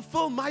got to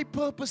fulfill my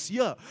purpose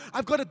here.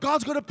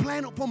 God's got a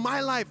plan for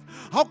my life.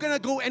 How can I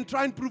go and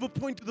try and prove a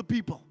point to the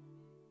people?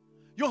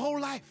 Your whole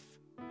life.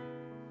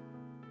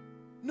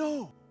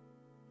 No.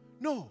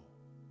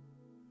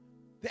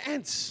 The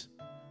ants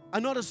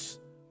are not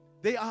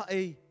they are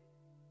a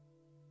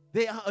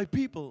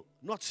people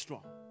not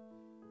strong.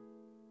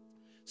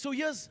 So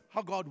here's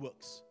how God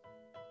works.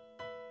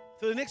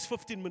 For the next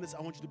 15 minutes,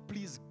 I want you to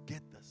please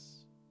get this.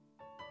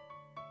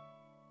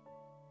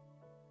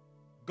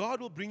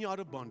 God will bring you out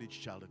of bondage,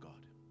 child of God.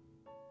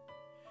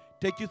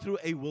 Take you through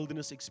a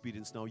wilderness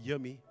experience. Now, hear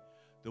me.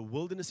 The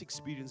wilderness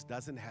experience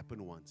doesn't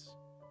happen once.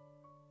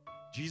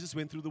 Jesus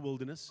went through the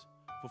wilderness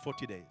for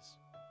 40 days.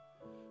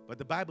 But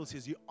the Bible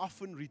says he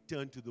often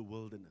returned to the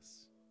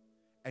wilderness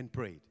and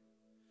prayed.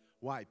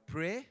 Why?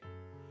 Prayer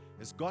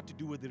has got to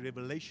do with the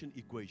revelation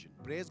equation.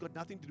 Prayer has got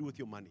nothing to do with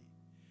your money.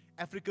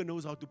 Africa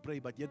knows how to pray,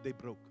 but yet they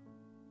broke.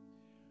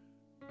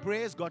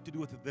 Prayer has got to do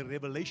with the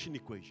revelation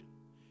equation.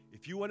 If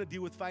If you want to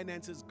deal with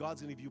finances,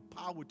 God's going to give you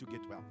power to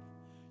get wealth.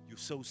 You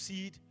sow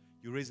seed,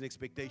 you raise an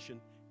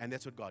expectation, and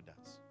that's what God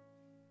does.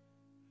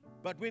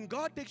 But when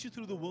God takes you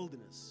through the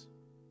wilderness,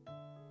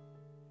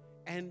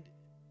 and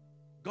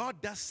God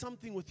does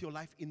something with your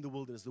life in the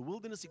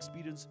wilderness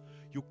experience,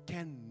 you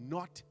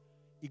cannot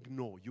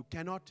ignore. You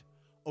cannot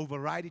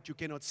override it. You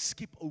cannot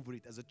skip over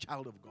it as a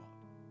child of God.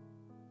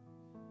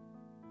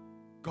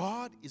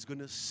 God is going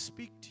to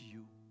speak to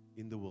you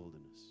in the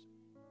wilderness.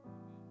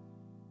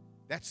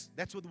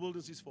 That's what the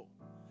wilderness is for.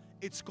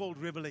 It's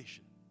called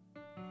revelation.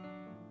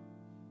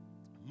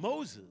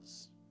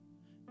 Moses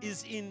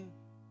is in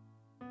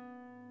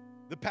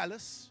the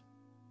palace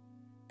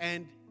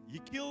and he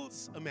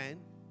kills a man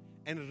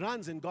and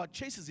runs, and God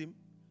chases him.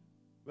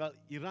 Well,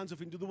 he runs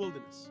off into the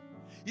wilderness.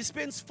 He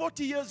spends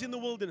 40 years in the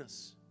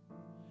wilderness.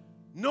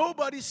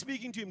 Nobody's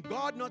speaking to him.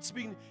 God not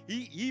speaking.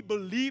 He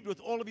believed with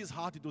all of his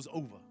heart it was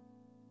over.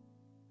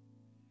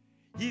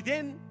 He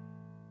then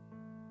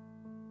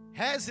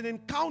has an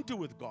encounter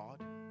with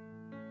God,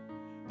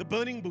 the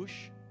burning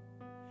bush,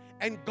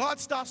 and God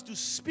starts to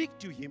speak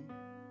to him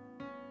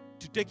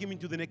to take him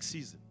into the next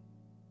season.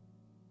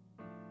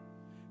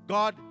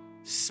 God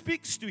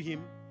speaks to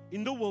him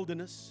in the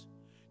wilderness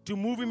to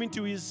move him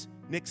into his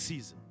next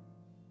season.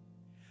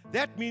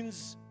 That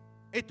means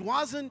it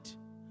wasn't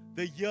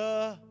the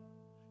year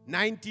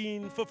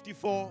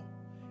 1954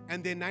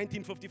 and then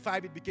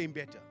 1955 it became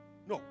better.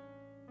 No.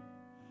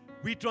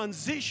 We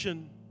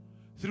transition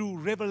through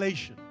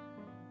revelation,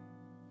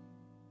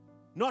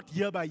 not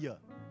year by year.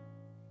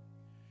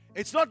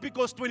 It's not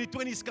because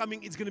 2020 is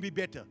coming, it's going to be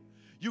better.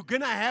 You're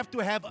going to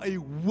have a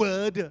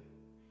word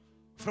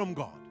from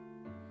God.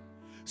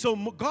 So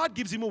God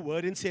gives him a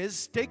word and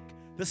says, take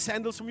the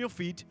sandals from your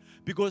feet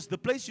because the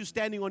place you're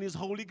standing on is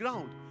holy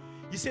ground.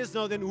 He says,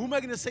 now then, who am I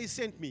going to say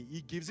sent me?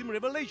 He gives him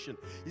revelation.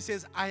 He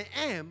says, I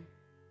am,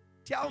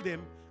 tell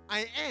them,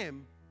 I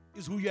am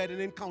is who you had an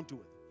encounter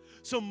with.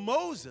 So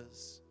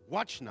Moses,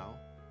 watch now,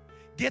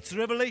 gets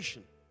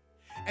revelation.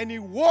 And he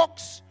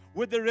walks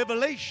with the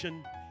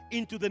revelation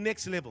into the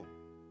next level.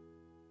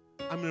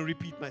 I'm going to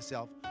repeat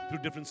myself through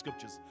different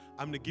scriptures.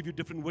 I'm going to give you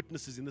different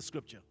witnesses in the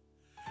scripture.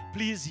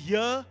 Please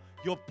hear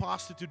your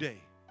pastor today.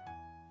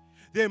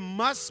 There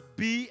must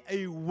be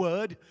a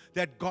word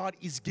that God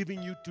is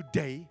giving you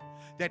today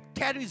that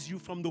carries you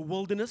from the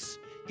wilderness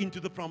into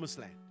the promised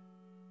land.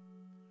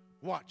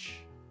 Watch.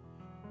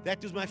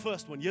 That is my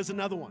first one. Here's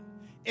another one.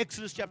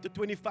 Exodus chapter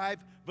 25,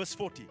 verse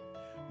 40.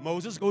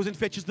 Moses goes and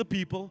fetches the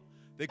people.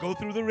 They go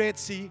through the Red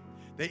Sea.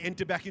 They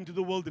enter back into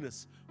the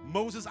wilderness.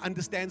 Moses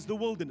understands the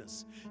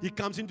wilderness. He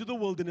comes into the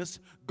wilderness.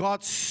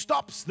 God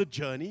stops the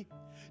journey,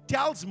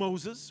 tells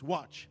Moses,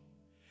 watch.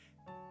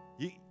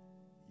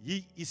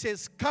 He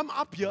says, come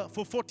up here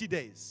for 40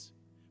 days,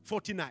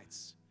 40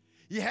 nights.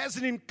 He has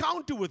an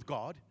encounter with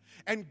God,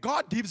 and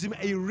God gives him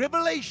a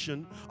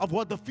revelation of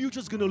what the future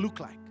is going to look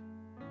like.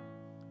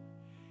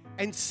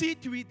 And see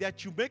to it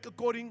that you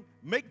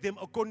make them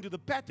according to the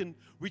pattern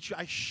which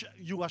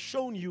you are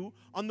shown you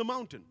on the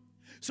mountain.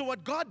 So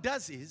what God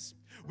does is,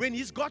 when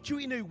He's got you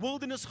in a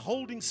wilderness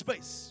holding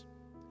space,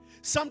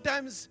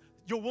 sometimes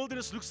your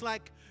wilderness looks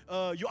like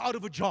you're out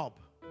of a job.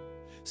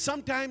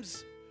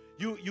 Sometimes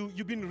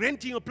you've been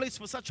renting a place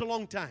for such a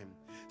long time.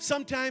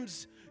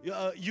 Sometimes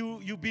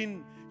you've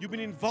been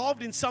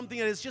involved in something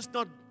that is just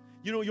not,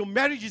 your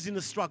marriage is in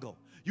a struggle.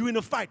 You're in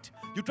a fight.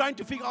 You're trying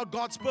to figure out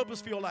God's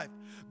purpose for your life.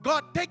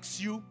 God takes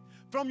you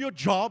from your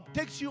job,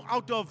 takes you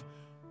out of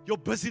your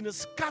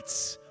busyness,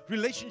 cuts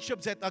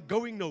relationships that are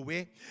going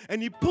nowhere,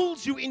 and He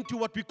pulls you into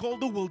what we call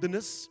the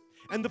wilderness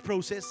and the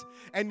process.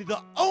 And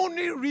the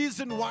only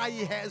reason why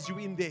He has you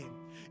in there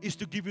is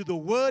to give you the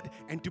word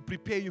and to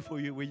prepare you for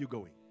where you're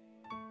going.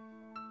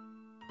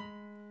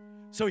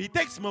 So He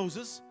takes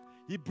Moses,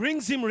 He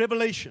brings him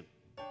revelation.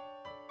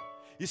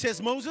 He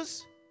says,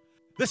 Moses,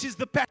 this is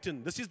the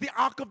pattern. This is the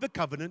Ark of the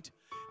Covenant.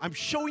 I'm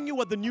showing you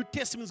what the New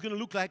Testament is going to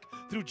look like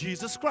through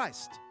Jesus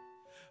Christ.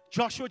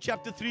 Joshua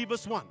chapter 3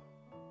 verse 1.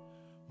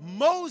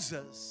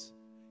 Moses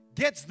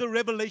gets the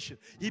revelation.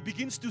 He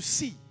begins to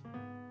see.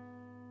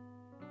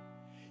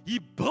 He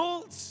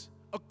builds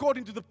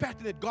according to the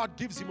pattern that God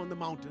gives him on the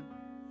mountain.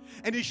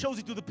 And he shows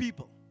it to the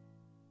people.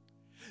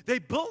 They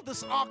build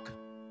this ark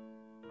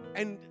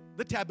and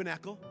the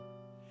tabernacle.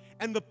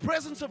 And the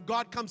presence of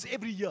God comes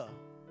every year.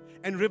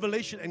 And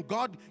revelation, and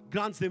God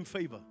grants them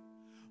favor.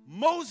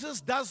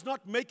 Moses does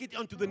not make it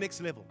onto the next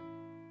level.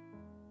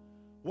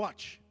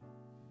 Watch.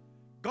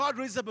 God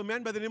raises up a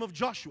man by the name of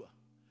Joshua.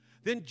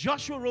 Then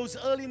Joshua rose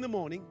early in the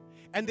morning,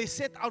 and they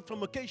set out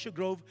from Acacia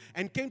Grove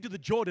and came to the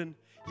Jordan,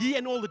 he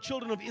and all the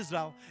children of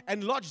Israel,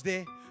 and lodged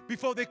there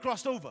before they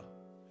crossed over.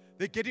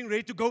 They're getting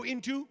ready to go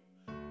into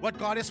what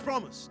God has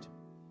promised.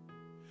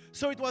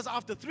 So it was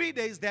after 3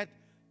 days that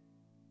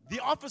the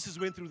officers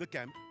went through the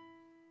camp,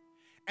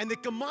 and they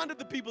commanded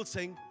the people,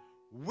 saying,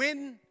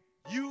 when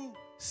you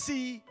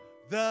see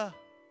the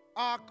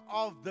Ark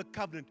of the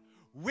Covenant,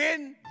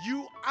 when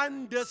you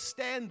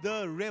understand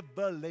the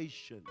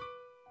revelation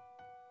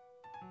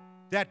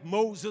that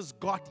Moses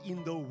got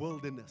in the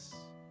wilderness,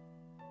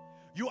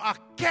 you are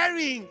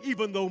carrying,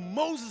 even though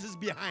Moses is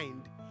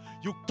behind,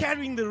 you're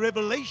carrying the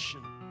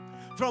revelation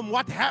from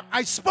what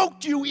I spoke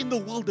to you in the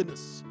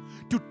wilderness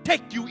to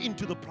take you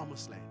into the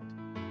promised land.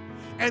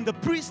 And the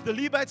priests, the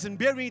Levites, and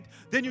bearing it,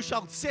 then you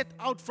shall set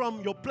out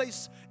from your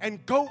place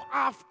and go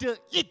after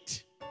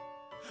it.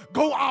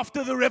 Go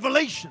after the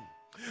revelation.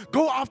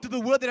 Go after the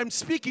word that I'm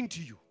speaking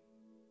to you.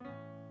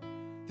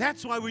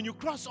 That's why when you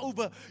cross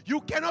over, you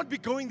cannot be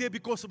going there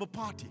because of a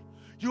party.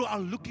 You are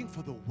looking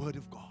for the word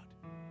of God.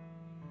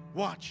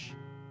 Watch.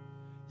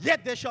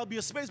 Yet there shall be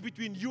a space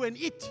between you and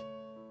it.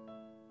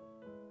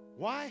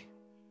 Why?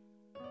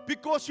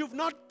 Because you've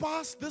not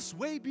passed this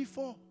way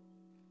before.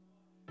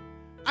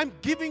 I'm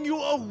giving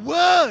you a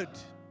word.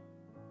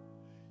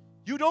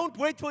 You don't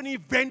wait for an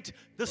event,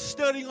 the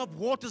stirring of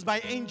waters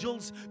by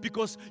angels,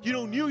 because,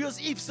 New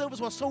Year's Eve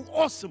service was so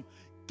awesome.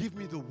 Give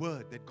me the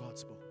word that God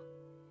spoke.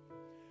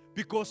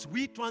 Because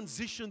we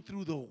transition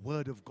through the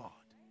word of God.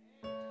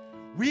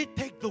 We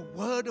take the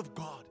word of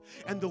God,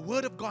 and the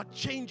word of God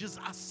changes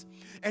us.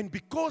 And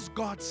because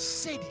God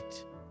said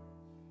it,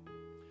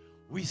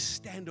 we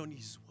stand on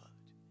His word.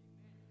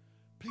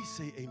 Please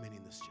say amen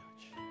in this church.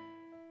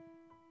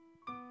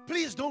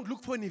 Please don't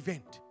look for an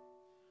event.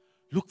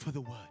 Look for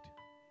the word.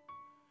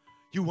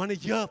 You want to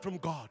hear from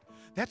God.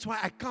 That's why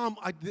I come.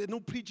 There's no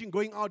preaching,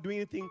 going out, doing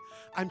anything.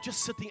 I'm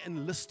just sitting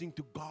and listening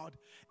to God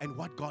and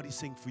what God is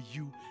saying for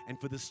you and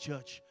for this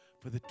church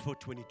for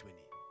 2020.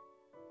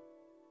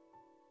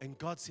 And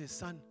God says,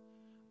 son,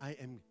 I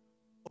am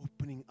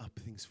opening up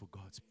things for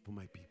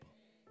my people.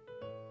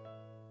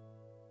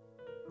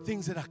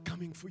 Things that are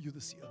coming for you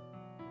this year.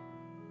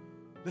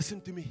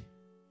 Listen to me.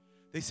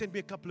 They sent me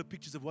a couple of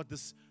pictures of what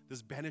this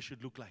banner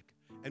should look like.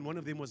 And one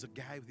of them was a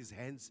guy with his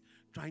hands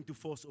trying to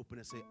force open.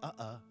 I say,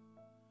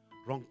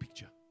 wrong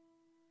picture.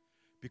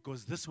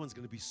 Because this one's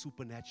going to be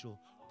supernatural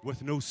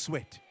with no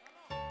sweat.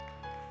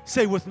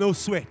 Say with no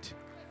sweat.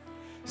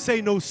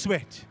 Say no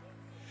sweat.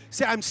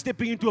 Say I'm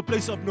stepping into a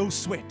place of no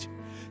sweat.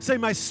 Say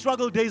my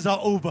struggle days are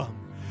over.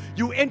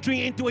 You're entering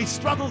into a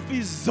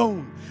struggle-free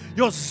zone.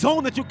 Your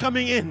zone that you're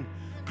coming in.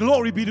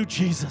 Glory be to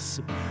Jesus.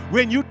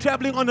 When you're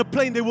traveling on a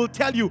plane, they will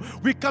tell you,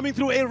 we're coming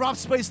through a rough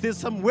space. There's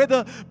some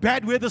weather,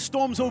 bad weather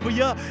storms over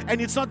here, and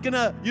it's not going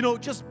to,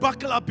 just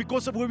buckle up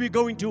because of where we're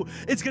going to.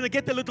 It's going to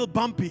get a little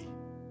bumpy.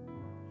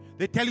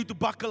 They tell you to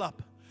buckle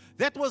up.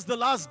 That was the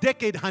last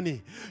decade,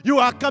 honey. You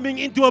are coming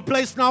into a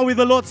place now where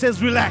the Lord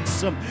says,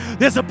 relax.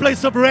 There's a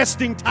place of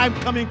resting time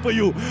coming for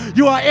you.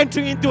 You are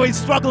entering into a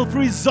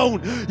struggle-free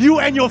zone. You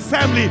and your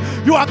family,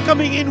 you are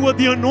coming in with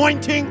the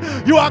anointing.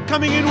 You are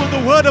coming in with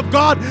the word of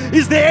God.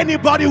 Is there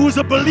anybody who's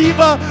a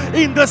believer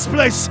in this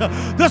place?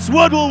 This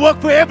word will work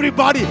for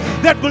everybody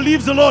that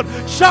believes the Lord.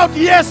 Shout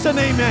yes and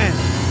amen.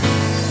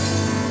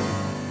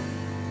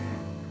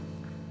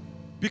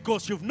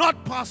 Because you've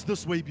not passed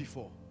this way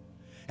before.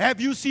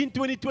 Have you seen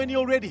 2020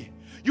 already?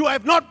 You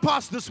have not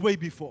passed this way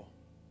before.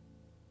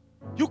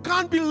 You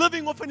can't be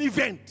living off an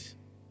event.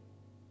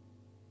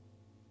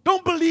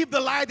 Don't believe the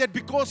lie that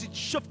because it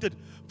shifted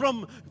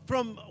from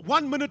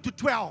 1 minute to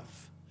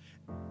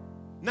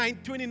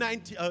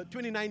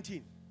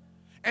 2019.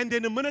 And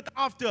then a minute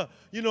after,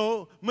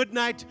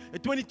 midnight,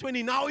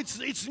 2020, now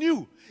it's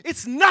new.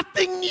 It's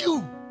nothing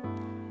new.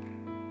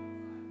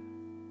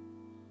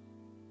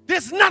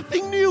 There's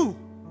nothing new.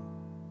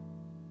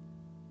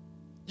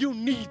 You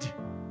need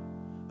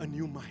a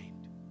new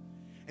mind.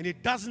 And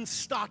it doesn't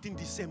start in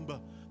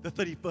December the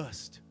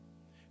 31st.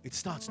 It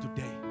starts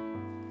today.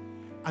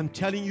 I'm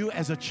telling you,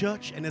 as a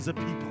church and as a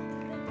people,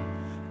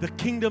 the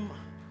kingdom,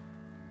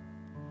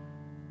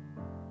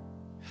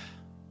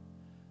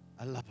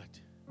 I love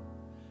it.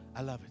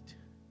 I love it.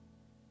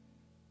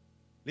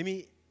 Let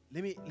me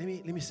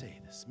say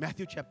this.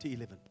 Matthew chapter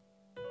 11,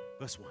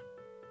 verse 1.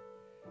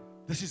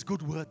 This is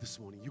good word this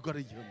morning. You got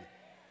to hear me.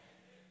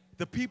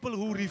 The people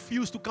who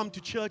refuse to come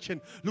to church and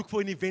look for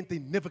an event, they're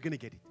never going to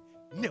get it.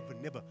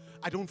 Never.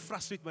 I don't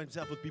frustrate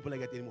myself with people like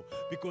that anymore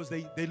because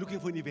they're looking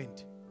for an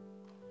event.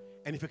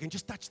 And if I can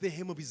just touch the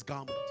hem of his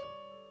garment,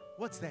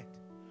 what's that?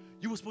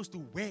 You were supposed to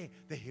wear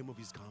the hem of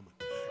his garment.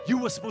 You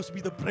were supposed to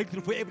be the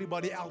breakthrough for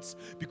everybody else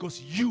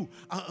because you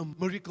are a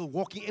miracle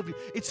walking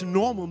it's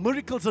normal.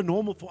 Miracles are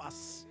normal for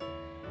us.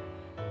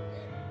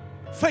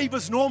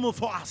 Favor's normal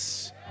for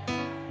us.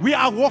 We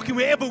are walking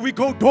wherever we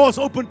go, doors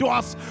open to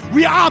us.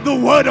 We are the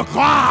Word of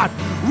God.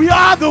 We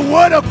are the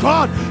Word of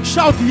God.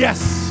 Shout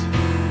yes.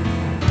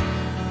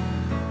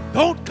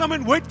 Don't come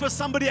and wait for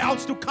somebody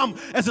else to come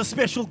as a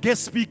special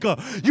guest speaker.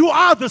 You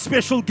are the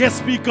special guest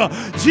speaker.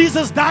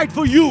 Jesus died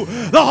for you.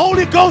 The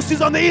Holy Ghost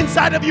is on the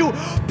inside of you.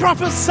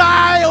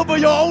 Prophesy over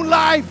your own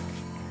life.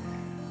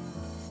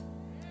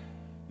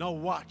 Now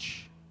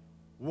watch.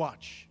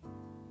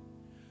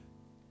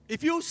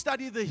 If you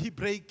study the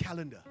Hebraic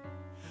calendar,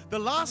 the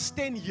last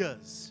 10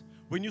 years,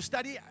 when you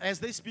study, as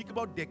they speak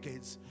about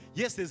decades,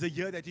 yes, there's a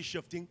year that is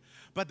shifting,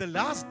 but the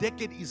last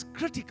decade is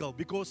critical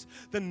because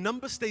the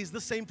number stays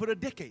the same for a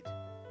decade.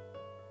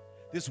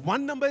 There's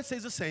one number that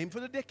stays the same for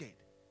the decade.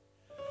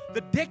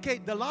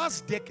 The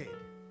last decade,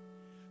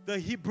 the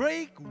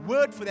Hebraic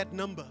word for that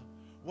number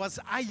was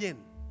ayin,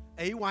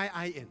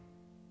 A-Y-I-N.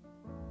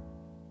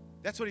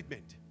 That's what it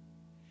meant.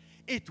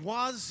 It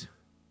was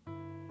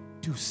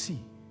to see.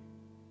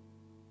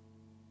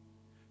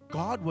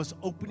 God was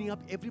opening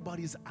up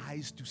everybody's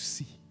eyes to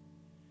see.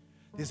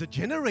 There's a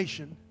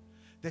generation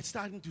that's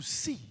starting to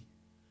see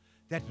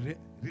that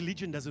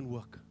religion doesn't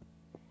work.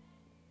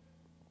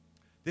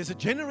 There's a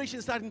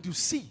generation starting to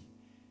see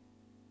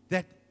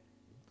that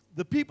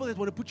the people that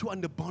want to put you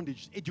under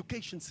bondage,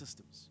 education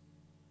systems,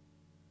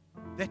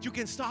 that you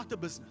can start a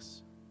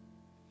business,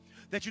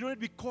 that you don't have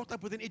to be caught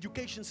up with an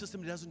education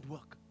system that doesn't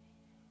work.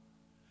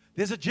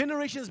 There's a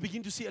generation that's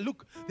beginning to see,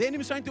 look, the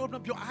enemy is trying to open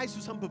up your eyes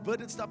to some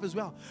perverted stuff as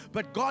well.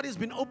 But God has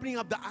been opening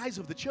up the eyes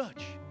of the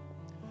church.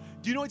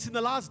 Do you know it's in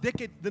the last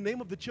decade, the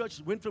name of the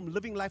church went from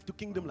Living Life to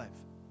Kingdom Life.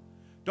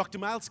 Dr.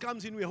 Miles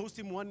comes in, we host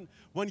him one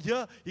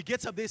year. He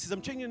gets up there, says,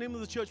 I'm changing the name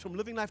of the church from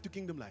Living Life to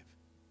Kingdom Life.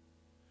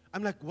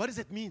 I'm like, what does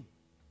that mean?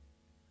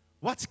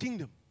 What's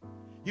kingdom?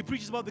 He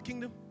preaches about the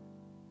kingdom.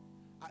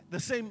 The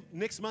same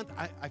next month,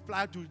 I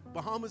fly to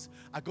Bahamas.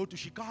 I go to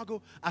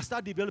Chicago. I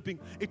start developing.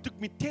 It took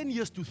me 10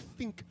 years to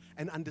think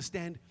and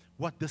understand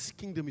what this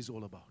kingdom is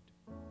all about.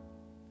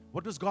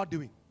 What was God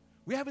doing?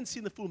 We haven't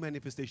seen the full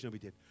manifestation of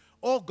it yet.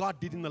 All God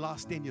did in the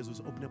last 10 years was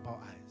open up our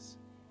eyes.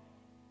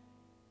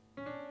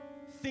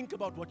 Think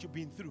about what you've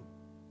been through.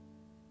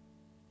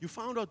 You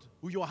found out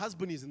who your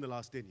husband is in the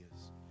last 10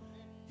 years.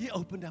 He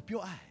opened up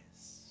your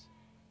eyes.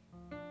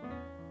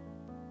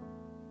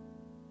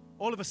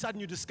 All of a sudden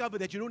you discover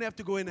that you don't have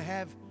to go and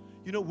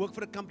work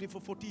for a company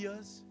for 40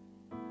 years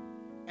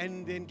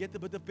and then get a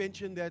bit of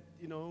pension that,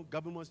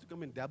 government wants to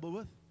come and dabble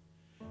with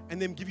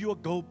and then give you a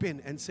gold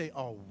pen and say,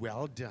 oh,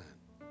 well done.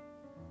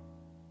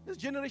 This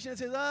generation that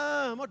says,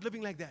 I'm not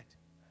living like that.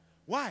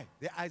 Why?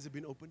 Their eyes have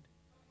been opened.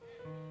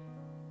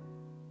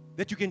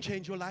 That you can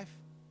change your life.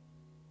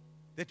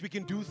 That we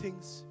can do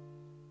things.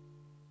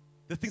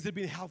 The things that have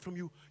been held from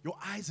you, your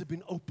eyes have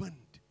been opened.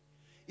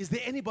 Is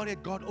there anybody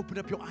that God opened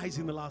up your eyes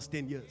in the last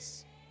 10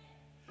 years?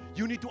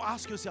 You need to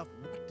ask yourself,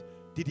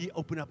 what did He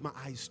open up my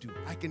eyes to?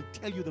 I can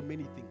tell you the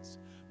many things.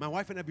 My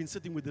wife and I have been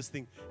sitting with this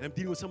thing, and I'm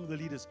dealing with some of the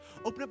leaders.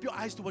 Open up your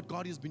eyes to what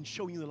God has been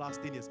showing you in the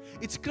last 10 years.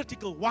 It's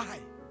critical. Why?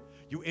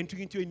 You're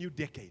entering into a new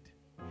decade.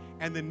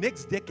 And the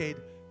next decade,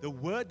 the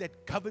word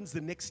that governs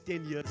the next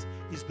 10 years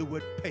is the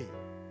word pay.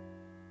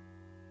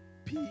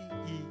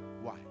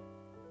 P-E-Y.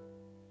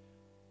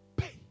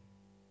 Pay.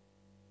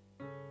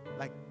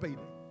 Like payday.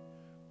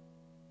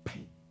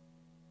 Pay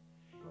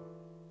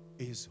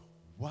is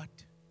what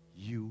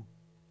you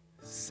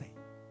say.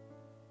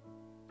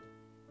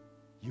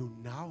 You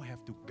now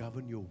have to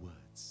govern your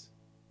words.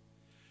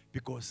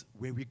 Because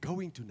where we're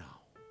going to now,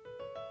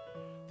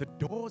 the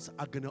doors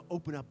are going to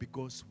open up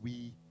because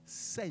we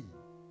say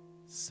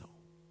so.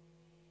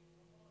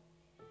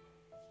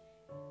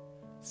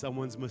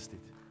 Someone's missed it.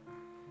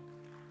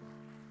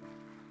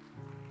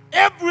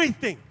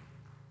 Everything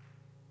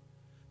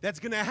that's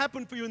going to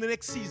happen for you in the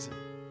next season,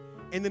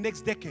 in the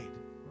next decade,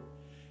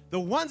 the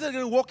ones that are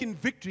going to walk in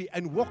victory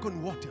and walk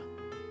on water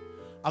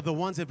are the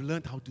ones that have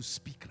learned how to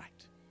speak right.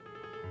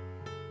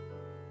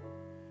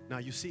 Now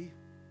you see,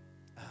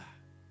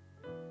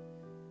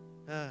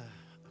 okay.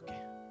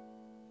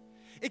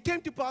 It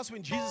came to pass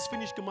when Jesus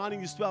finished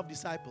commanding His 12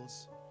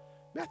 disciples,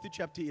 Matthew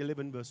chapter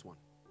 11 verse 1,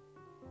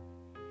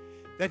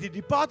 that He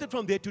departed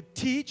from there to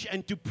teach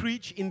and to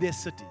preach in their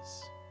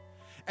cities.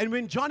 And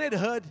when John had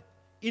heard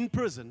in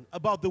prison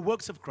about the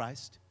works of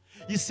Christ,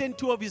 he sent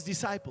 2 of his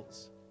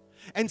disciples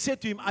and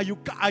said to him, Are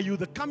you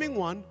the coming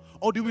one,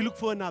 or do we look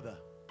for another?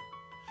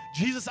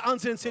 Jesus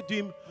answered and said to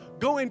him,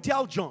 Go and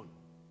tell John.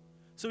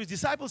 So his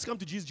disciples come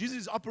to Jesus. Jesus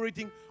is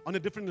operating on a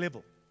different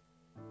level.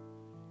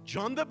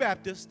 John the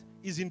Baptist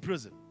is in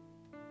prison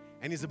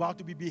and is about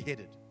to be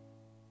beheaded.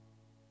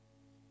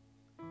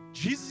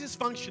 Jesus is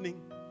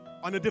functioning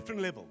on a different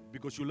level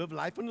because you live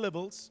life on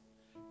levels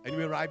and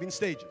we arrive in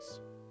stages.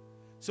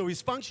 So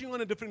he's functioning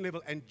on a different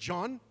level, and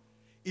John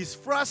is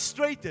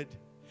frustrated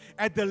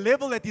at the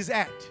level that he's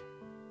at.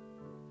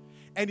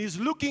 And he's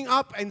looking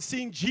up and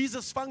seeing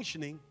Jesus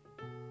functioning,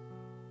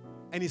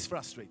 and he's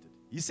frustrated.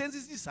 He sends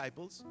his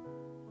disciples.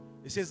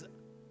 He says,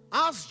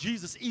 ask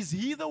Jesus, is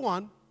He the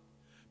one?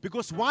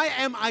 Because why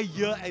am I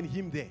here and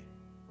Him there?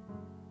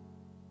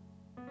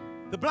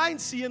 The blind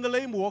see and the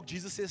lame walk.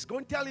 Jesus says, go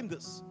and tell him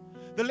this.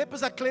 The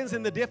lepers are cleansed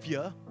and the deaf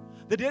hear.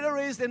 The dead are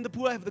raised and the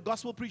poor have the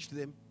gospel preached to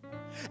them.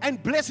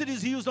 And blessed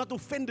is he who is not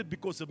offended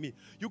because of me.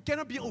 You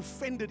cannot be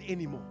offended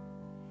anymore.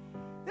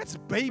 That's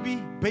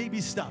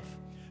baby stuff.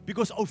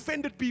 Because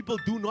offended people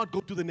do not go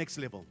to the next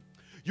level.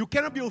 You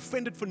cannot be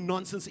offended for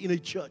nonsense in a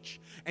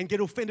church and get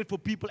offended for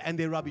people and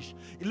their rubbish.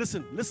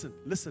 Listen.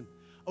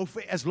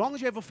 As long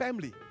as you have a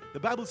family, the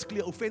Bible's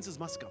clear, offenses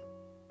must come.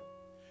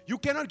 You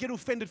cannot get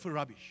offended for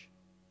rubbish.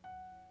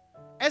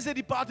 As they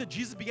departed,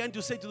 Jesus began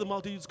to say to the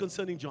multitudes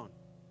concerning John.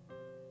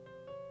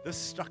 This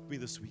struck me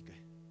this week.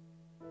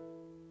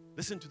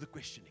 Listen to the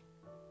questioning.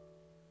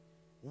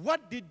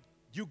 What did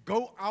you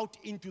go out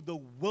into the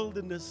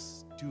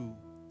wilderness to?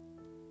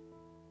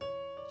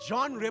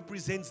 John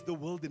represents the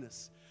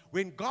wilderness.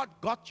 When God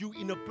got you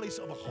in a place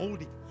of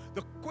holding,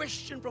 The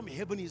question from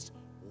heaven is,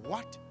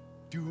 what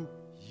do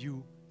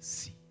you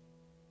see?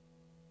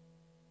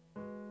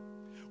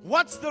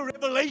 What's the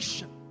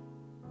revelation?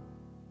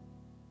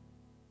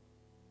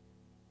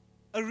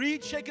 A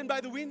reed shaken by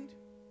the wind?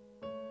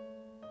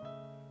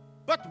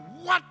 But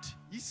what?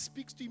 He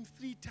speaks to him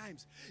 3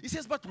 times. He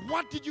says, but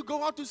what did you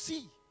go out to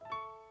see?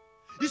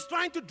 He's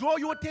trying to draw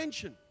your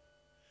attention.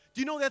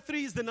 Do you know that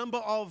 3 is the number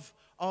of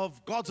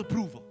God's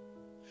approval?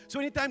 So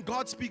anytime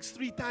God speaks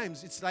 3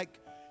 times, it's like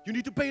you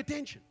need to pay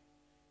attention.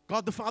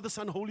 God the Father,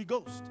 Son, Holy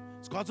Ghost.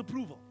 It's God's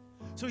approval.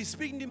 So he's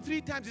speaking to him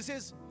 3 times. He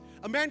says,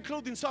 a man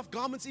clothed in soft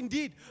garments,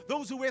 indeed,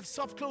 those who wear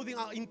soft clothing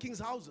are in king's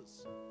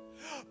houses.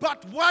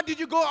 But what did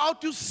you go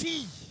out to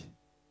see?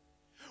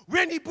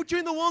 When he put you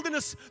in the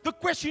wilderness, the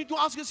question you need to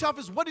ask yourself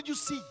is, what did you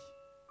see?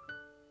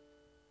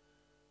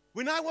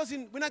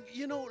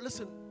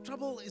 Listen,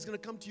 trouble is going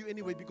to come to you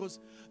anyway, because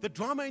the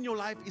drama in your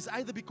life is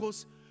either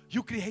because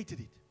you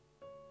created it,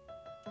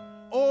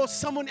 or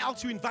someone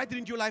else you invited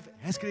into your life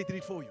has created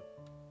it for you.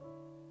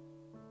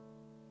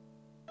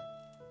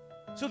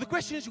 So the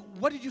question is,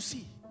 what did you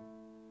see?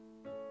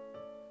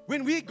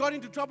 When we got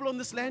into trouble on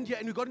this land here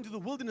and we got into the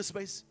wilderness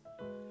space,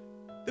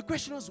 the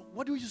question was,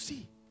 what do you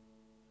see,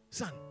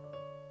 son?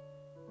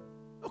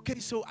 Okay,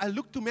 so I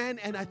looked to man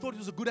and I thought it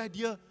was a good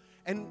idea.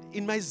 And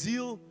in my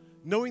zeal,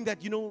 knowing that,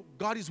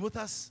 God is with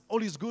us,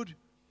 all is good,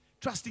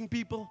 trusting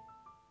people.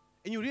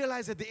 And you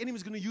realize that the enemy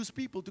is going to use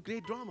people to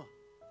create drama.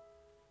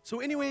 So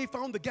anyway, he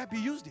found the gap,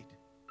 he used it.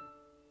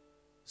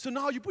 So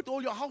now you put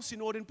all your house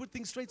in order and put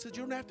things straight so that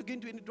you don't have to get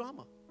into any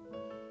drama.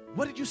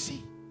 What did you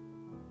see?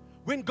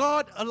 When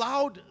God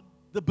allowed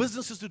the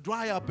businesses to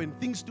dry up and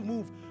things to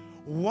move,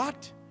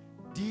 what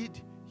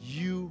did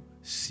you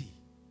see?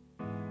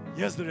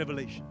 Here's the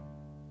revelation.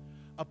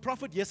 A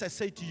prophet, yes, I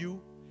say to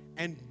you,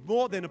 and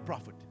more than a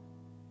prophet.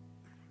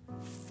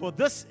 For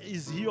this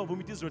is he of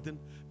whom it is written,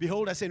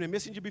 behold, I send a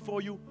messenger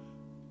before you,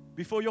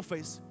 before your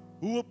face,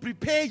 who will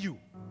prepare you.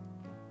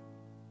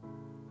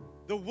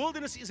 The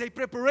wilderness is a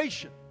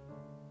preparation.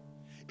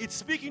 It's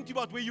speaking to you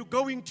about where you're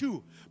going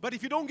to. But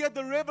if you don't get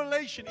the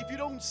revelation, if you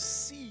don't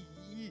see,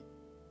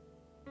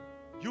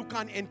 you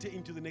can't enter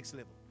into the next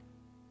level.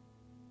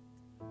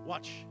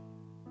 Watch.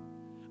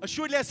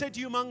 Assuredly, I say to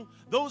you, among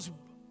those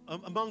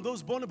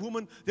born of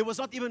woman, there was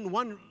not even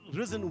one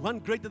risen, one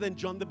greater than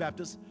John the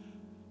Baptist.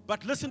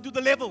 But listen to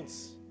the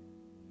levels.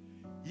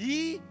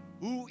 He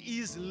who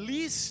is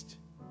least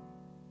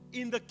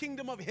in the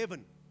kingdom of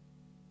heaven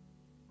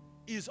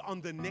is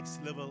on the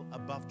next level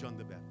above John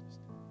the Baptist.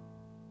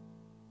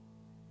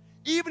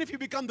 Even if you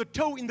become the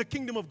toe in the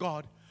kingdom of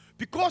God,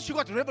 because you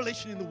got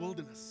revelation in the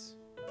wilderness,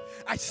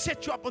 I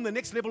set you up on the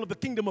next level of the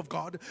kingdom of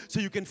God so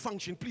you can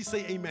function. Please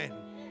say amen.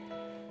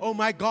 Oh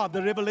my God,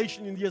 the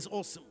revelation in here is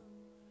awesome.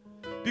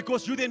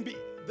 Because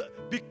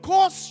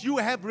because you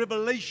have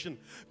revelation,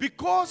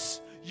 because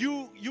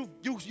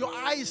your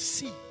eyes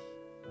see,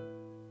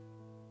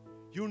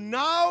 you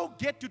now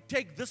get to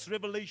take this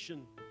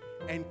revelation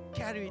and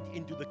carry it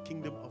into the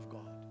kingdom of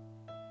God.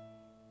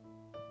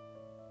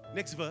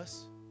 Next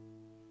verse.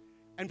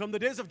 And from the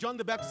days of John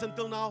the Baptist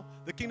until now,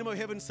 the kingdom of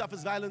heaven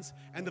suffers violence,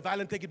 and the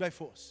violent take it by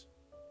force.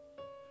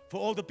 For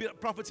all the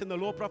prophets and the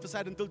law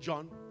prophesied until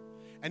John.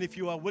 And if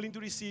you are willing to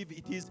receive,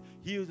 it is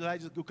he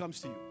who comes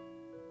to you.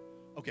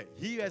 Okay,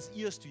 he who has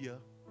ears to hear,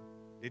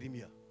 let him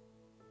hear.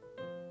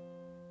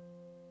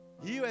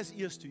 He who has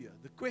ears to hear.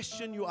 The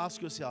question you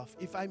ask yourself,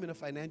 if I'm in a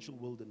financial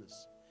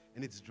wilderness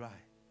and it's dry,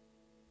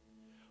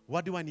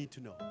 what do I need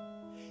to know?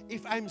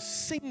 If I'm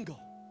single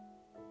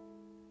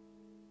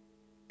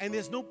and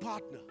there's no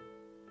partner,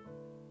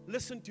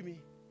 listen to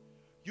me.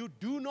 You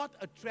do not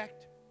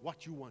attract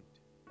what you want.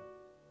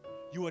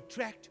 You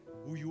attract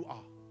who you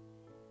are.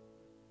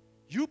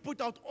 You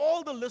put out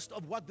all the list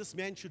of what this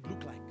man should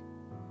look like.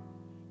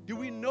 Do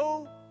we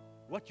know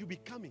what you're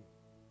becoming?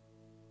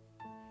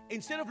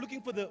 Instead of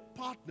looking for the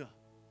partner,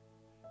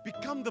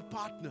 become the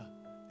partner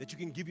that you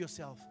can give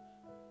yourself.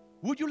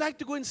 Would you like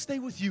to go and stay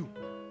with you?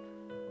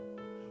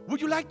 Would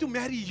you like to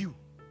marry you?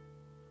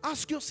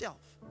 Ask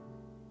yourself.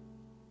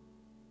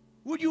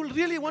 Would you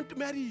really want to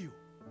marry you?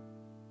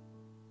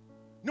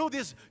 No,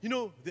 there's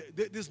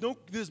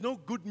no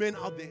good men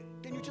out there.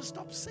 Can you just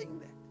stop saying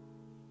that?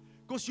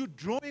 Because you're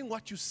drawing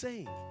what you're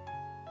saying.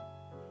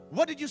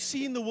 What did you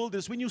see in the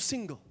wilderness when you're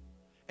single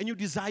and you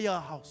desire a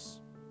house?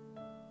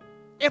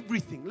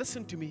 Everything,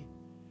 listen to me.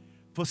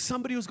 For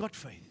somebody who's got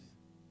faith,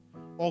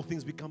 all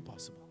things become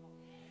possible.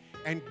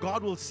 And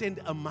God will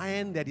send a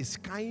man that is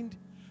kind,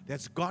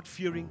 that's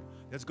God-fearing,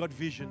 that's got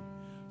vision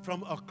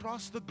from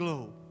across the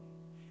globe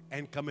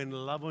and come and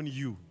love on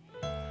you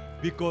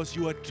because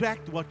you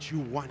attract what you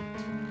want.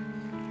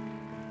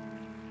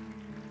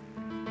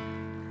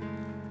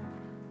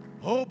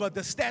 Oh, but the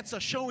stats are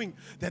showing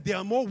that there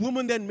are more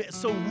women than men.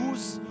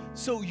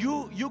 So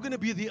you're going to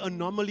be the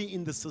anomaly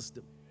in the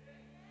system.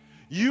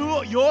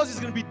 Yours is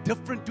going to be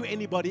different to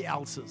anybody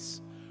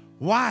else's.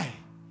 Why?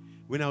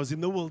 When I was in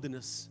the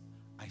wilderness,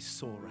 I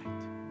saw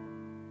right.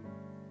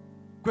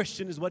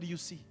 Question is, what do you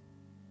see?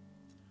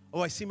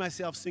 Oh, I see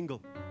myself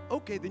single.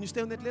 Okay, then you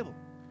stay on that level.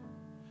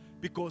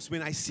 Because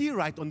when I see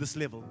right on this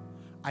level,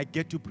 I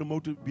get to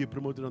be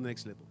promoted on the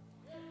next level.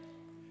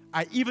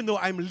 Even though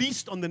I'm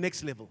least on the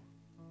next level,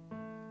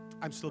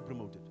 I'm still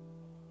promoted.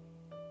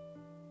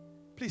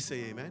 Please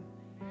say amen.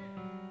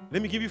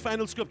 Let me give you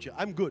final scripture.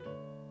 I'm good.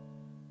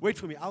 Wait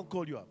for me. I'll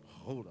call you up.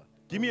 Hold on.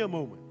 Give me a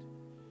moment.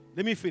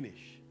 Let me finish.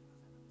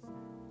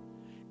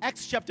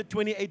 Acts chapter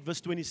 28,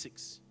 verse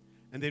 26.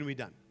 And then we're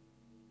done.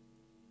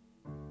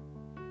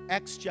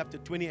 Acts chapter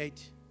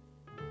 28.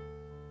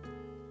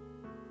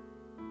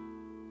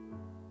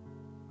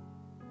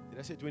 Did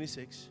I say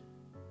 26?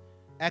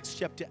 Acts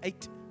chapter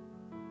 8,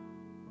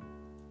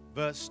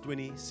 verse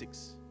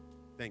 26.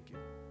 Thank you.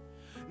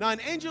 Now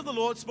an angel of the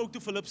Lord spoke to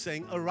Philip,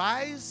 saying,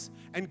 arise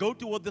and go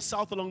toward the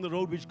south along the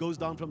road which goes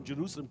down from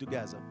Jerusalem to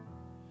Gaza.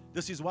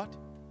 This is what?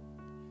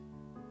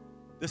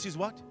 This is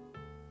what?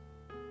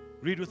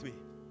 Read with me.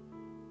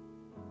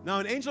 Now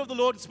an angel of the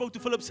Lord spoke to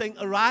Philip, saying,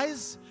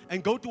 arise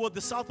and go toward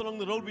the south along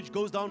the road which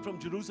goes down from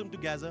Jerusalem to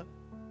Gaza.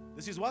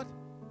 This is what?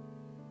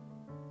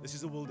 This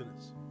is the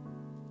wilderness.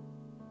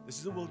 This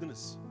is the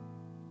wilderness.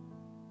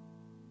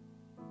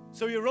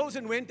 So he arose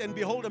and went, and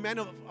behold, a man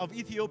of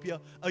Ethiopia,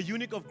 a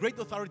eunuch of great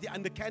authority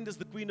under Candace,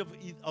 the queen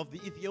of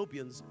the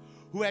Ethiopians,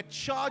 who had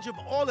charge of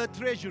all her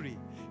treasury,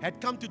 had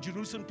come to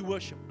Jerusalem to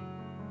worship.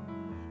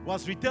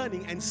 Was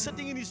returning, and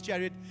sitting in his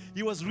chariot,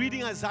 he was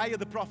reading Isaiah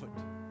the prophet.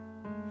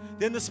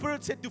 Then the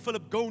Spirit said to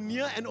Philip, go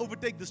near and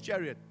overtake this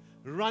chariot,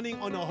 running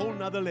on a whole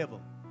nother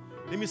level.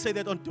 Let me say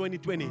that on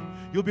 2020.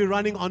 You'll be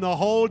running on a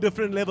whole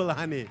different level,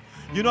 honey.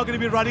 You're not going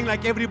to be running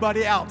like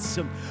everybody else.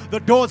 The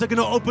doors are going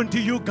to open to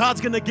you.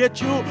 God's going to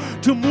get you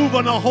to move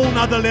on a whole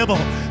nother level.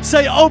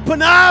 Say,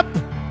 open up.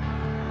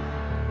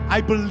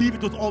 I believe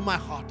it with all my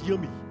heart. Hear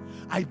me.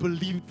 I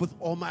believe it with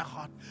all my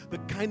heart. The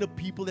kind of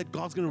people that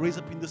God's going to raise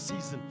up in this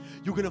season,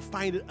 you're going to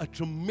find a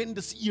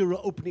tremendous era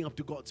opening up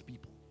to God's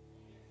people.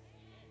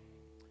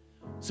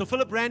 So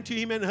Philip ran to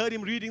him and heard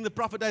him reading the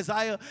prophet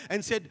Isaiah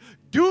and said,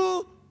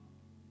 do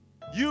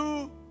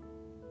you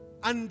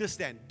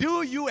understand?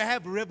 Do you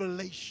have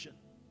revelation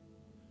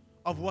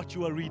of what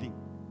you are reading?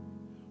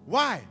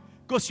 Why?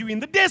 Because you're in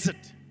the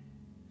desert.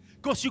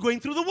 Because you're going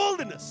through the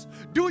wilderness.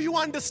 Do you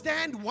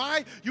understand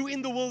why you're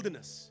in the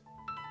wilderness?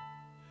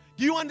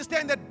 Do you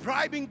understand that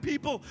bribing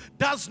people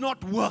does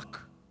not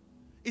work?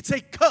 It's a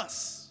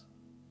curse.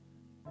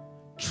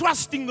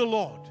 Trusting the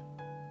Lord,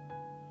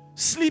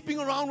 sleeping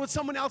around with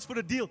someone else for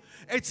a deal,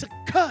 it's a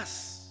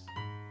curse.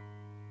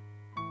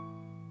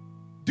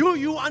 Do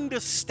you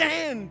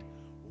understand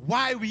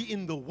why we're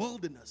in the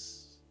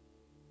wilderness?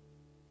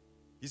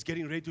 He's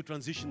getting ready to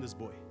transition this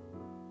boy.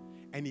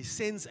 And he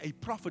sends a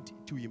prophet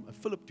to him, a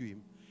Philip to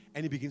him,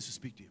 and he begins to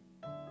speak to him.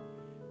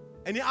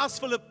 And he asks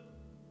Philip,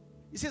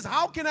 he says,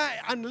 how can I,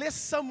 unless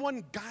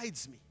someone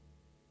guides me?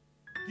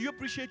 Do you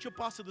appreciate your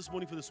pastor this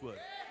morning for this word?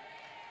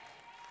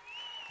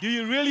 Do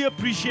you really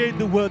appreciate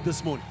the word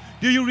this morning?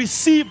 Do you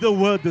receive the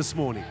word this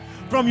morning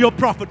from your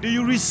prophet? Do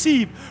you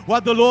receive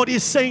what the Lord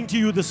is saying to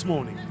you this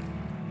morning?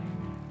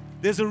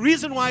 There's a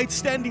reason why it's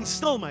standing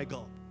still, my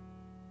girl.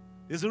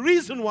 There's a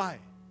reason why.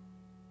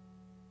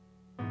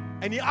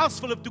 And he asks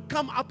Philip to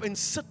come up and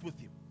sit with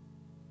him.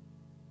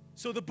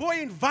 So the boy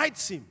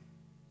invites him.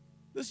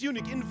 This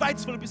eunuch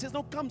invites Philip. He says,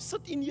 no, come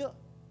sit in here.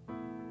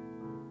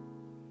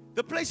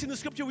 The place in the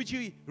scripture which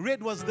he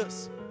read was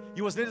this.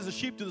 He was led as a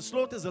sheep to the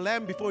slaughter, as a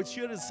lamb before its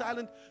shearer is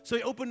silent, so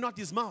he opened not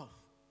his mouth.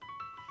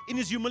 In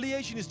his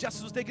humiliation, his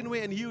justice was taken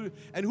away, and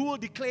who will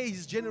declare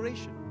his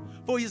generation?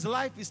 For his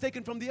life is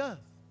taken from the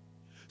earth.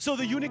 So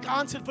the eunuch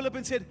answered Philip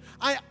and said,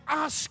 I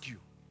ask you,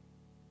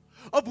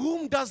 of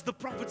whom does the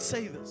prophet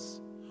say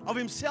this? Of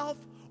himself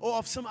or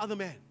of some other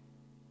man?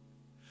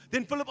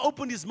 Then Philip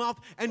opened his mouth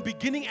and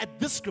beginning at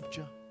this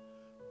scripture,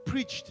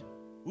 preached.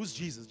 Who's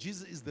Jesus?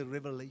 Jesus is the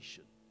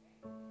revelation.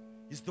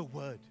 He's the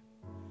word.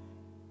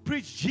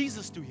 Preached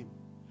Jesus to him.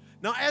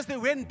 Now as they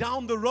went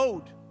down the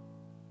road,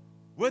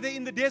 were they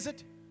in the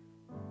desert?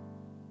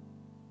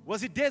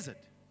 Was it desert?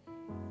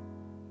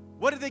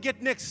 What did they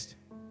get next?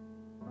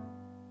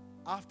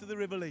 After the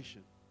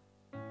revelation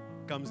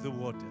comes the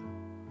water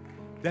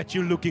that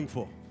you're looking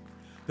for.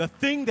 The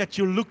thing that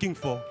you're looking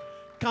for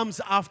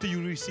comes after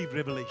you receive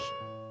revelation.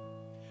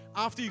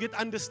 After you get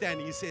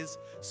understanding, he says,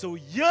 so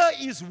here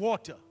is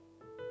water.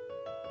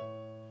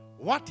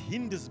 What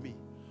hinders me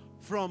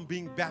from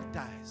being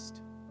baptized?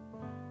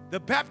 The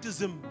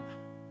baptism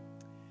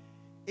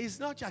is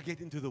not just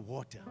getting into the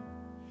water.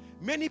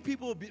 Many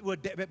people were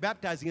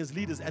baptizing as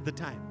leaders at the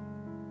time.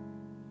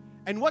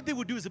 And what they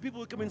would do is the people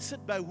would come and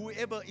sit by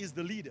whoever is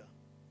the leader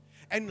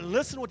and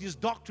listen what his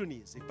doctrine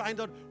is. They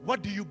find out,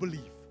 what do you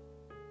believe?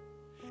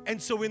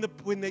 And so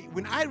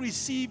when I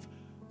receive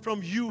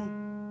from you,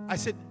 I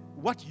said,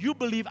 what you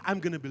believe, I'm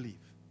going to believe.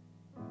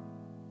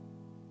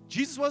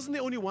 Jesus wasn't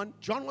the only one.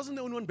 John wasn't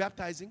the only one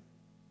baptizing.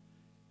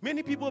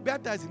 Many people were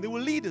baptizing. They were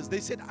leaders. They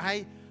said,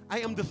 I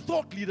am the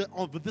thought leader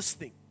of this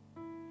thing.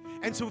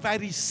 And so if I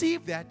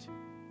receive that,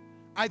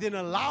 I then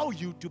allow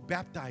you to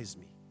baptize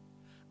me.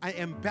 I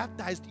am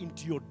baptized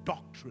into your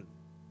doctrine.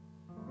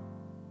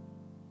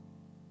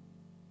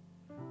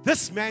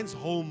 This man's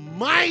whole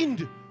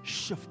mind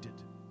shifted.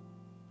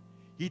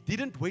 He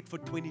didn't wait for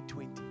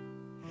 2020.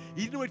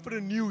 He didn't wait for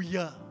a new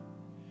year.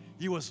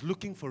 He was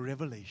looking for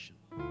revelation.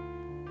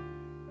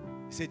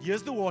 He said,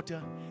 here's the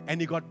water. And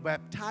he got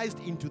baptized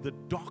into the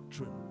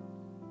doctrine.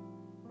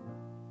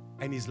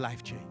 And his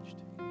life changed.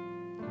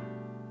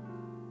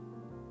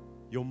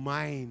 Your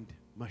mind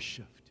must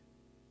shift.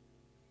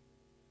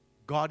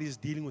 God is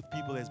dealing with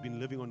people that has been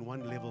living on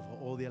one level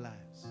for all their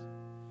lives.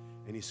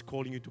 And He's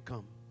calling you to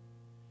come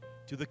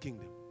to the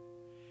kingdom.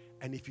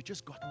 And if you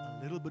just got a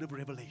little bit of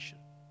revelation,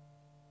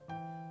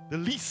 the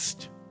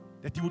least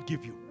that He would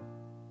give you,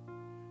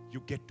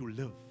 you get to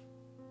live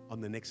on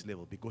the next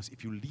level. Because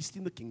if you're least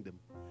in the kingdom,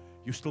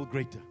 you're still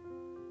greater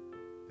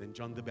than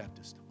John the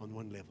Baptist on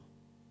one level.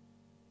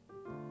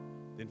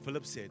 Then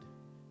Philip said,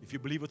 if you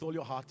believe with all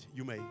your heart,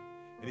 you may.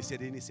 And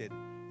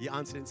he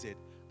answered and said,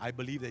 I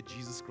believe that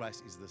Jesus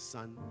Christ is the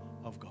Son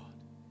of God.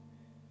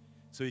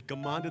 So he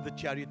commanded the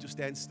chariot to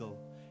stand still,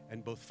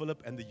 and both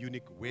Philip and the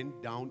eunuch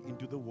went down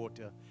into the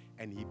water,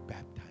 and he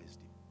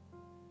baptized him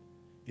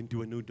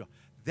into a new dawn.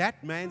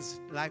 That man's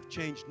life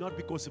changed not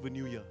because of a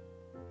new year.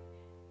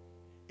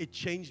 It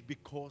changed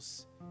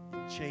because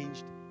he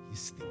changed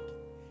his thinking.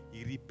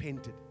 He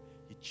repented.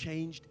 He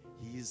changed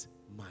his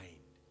mind.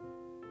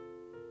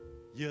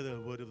 Hear the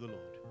word of the Lord.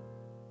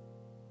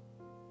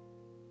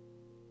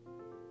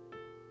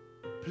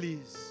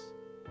 Please,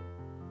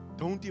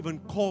 don't even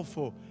call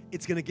for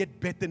it's going to get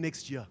better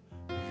next year.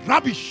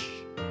 Rubbish.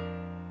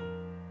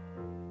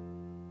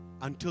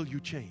 Until you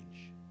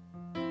change.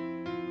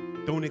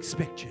 Don't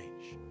expect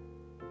change.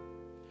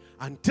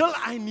 Until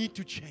I need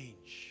to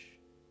change.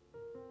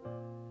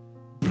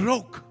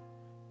 Broke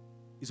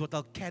is what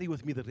I'll carry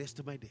with me the rest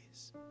of my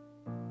days.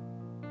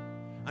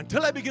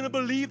 Until I begin to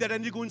believe that I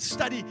need to go and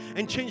study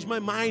and change my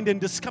mind and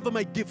discover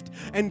my gift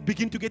and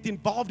begin to get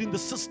involved in the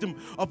system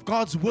of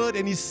God's word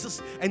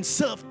and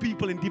serve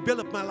people and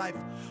develop my life.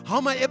 How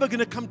am I ever going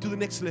to come to the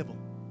next level?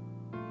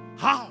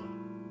 How?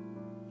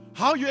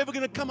 How are you ever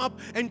going to come up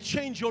and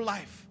change your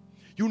life?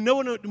 You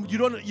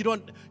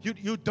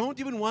don't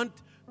even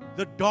want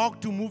the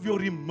dog to move your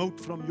remote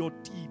from your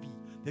TV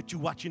that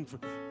you're watching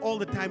all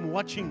the time,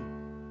 watching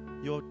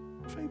your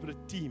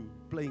favorite team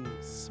playing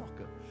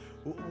soccer.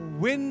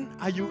 When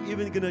are you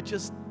even going to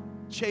just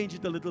change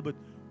it a little bit?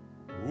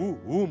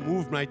 Who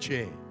moved my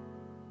chair?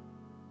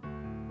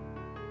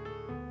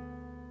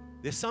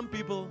 There's some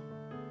people,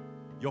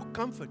 your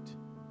comfort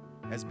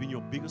has been your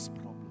biggest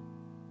problem.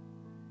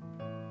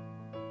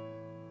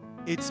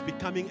 It's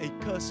becoming a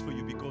curse for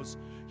you because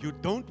you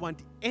don't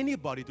want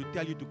anybody to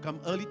tell you to come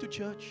early to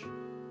church,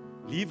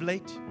 leave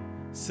late,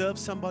 serve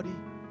somebody,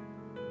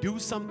 do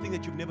something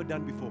that you've never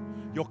done before.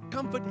 Your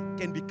comfort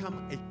can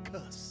become a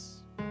curse.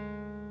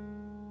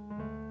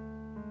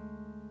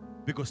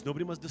 Because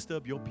nobody must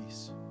disturb your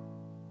peace.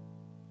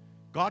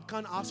 God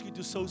can't ask you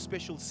to sow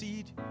special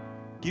seed,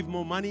 give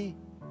more money,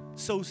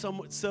 serve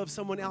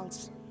someone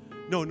else.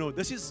 No,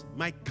 this is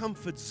my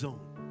comfort zone.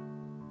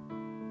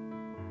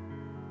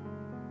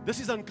 This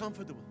is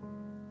uncomfortable.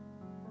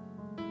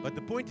 But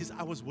the point is,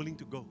 I was willing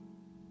to go.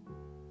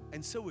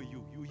 And so were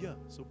you. You're here.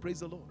 So praise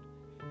the Lord.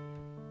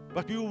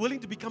 But we were willing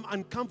to become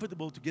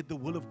uncomfortable to get the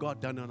will of God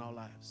done in our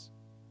lives.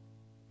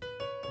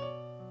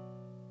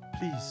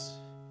 Please.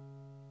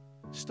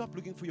 Stop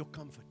looking for your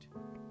comfort.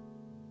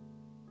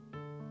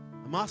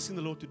 I'm asking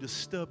the Lord to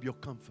disturb your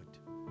comfort.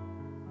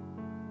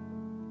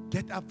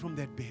 Get up from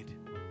that bed.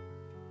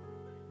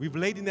 We've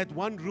laid in that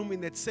one room, in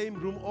that same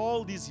room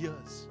all these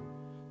years.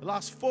 The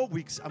last 4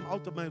 weeks, I'm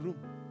out of my room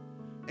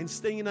and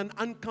staying in an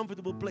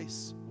uncomfortable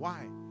place.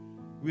 Why?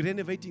 We're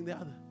renovating the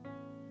other.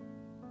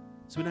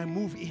 So when I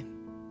move in,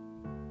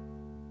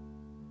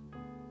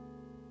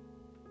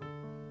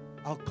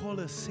 I'll call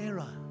her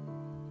Sarah.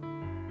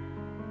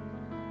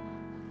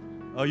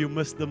 Oh, you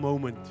missed the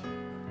moment.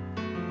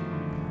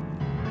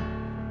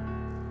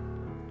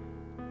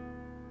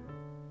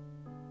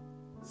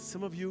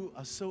 Some of you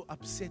are so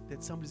upset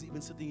that somebody's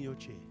even sitting in your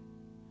chair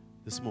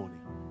this morning.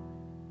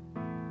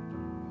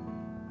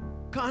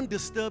 Can't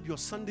disturb your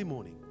Sunday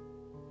morning.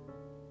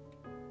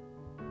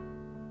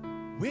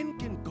 When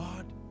can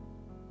God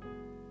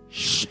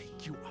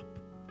shake you up?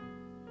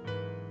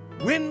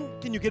 When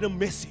can you get a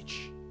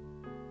message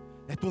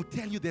that will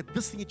tell you that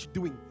this thing that you're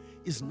doing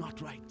is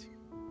not right?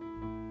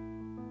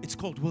 It's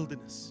called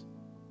wilderness.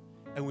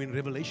 And when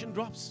revelation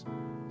drops,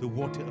 the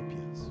water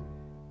appears.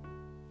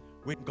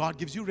 When God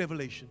gives you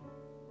revelation,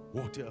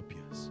 water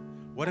appears.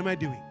 What am I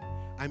doing?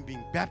 I'm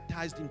being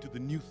baptized into the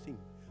new thing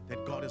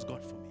that God has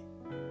got for me.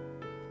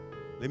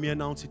 Let me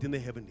announce it in the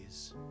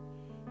heavenlies.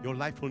 Your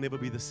life will never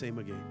be the same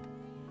again.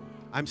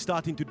 I'm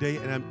starting today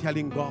and I'm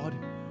telling God,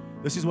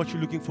 this is what you're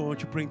looking for,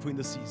 what you're praying for in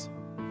the season.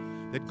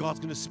 That God's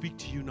going to speak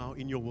to you now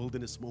in your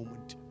wilderness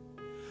moment.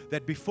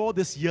 That before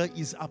this year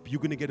is up, you're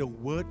going to get a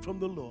word from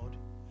the Lord.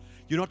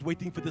 You're not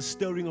waiting for the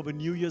stirring of a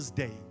New Year's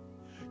Day.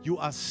 You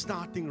are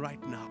starting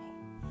right now.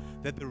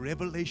 That the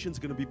revelation is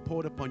going to be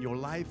poured upon your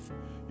life,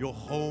 your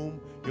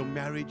home, your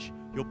marriage,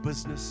 your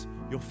business,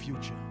 your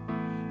future.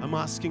 I'm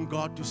asking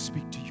God to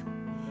speak to you.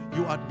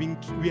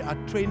 We are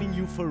training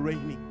you for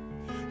reigning.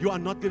 You are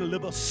not going to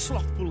live a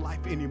slothful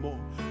life anymore,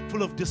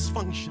 full of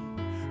dysfunction,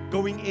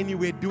 going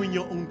anywhere, doing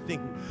your own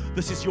thing.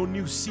 This is your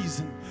new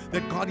season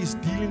that God is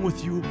dealing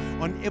with you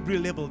on every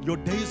level. Your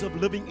days of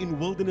living in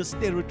wilderness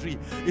territory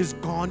is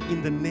gone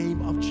in the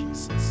name of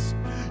Jesus.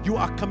 You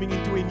are coming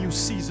into a new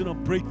season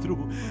of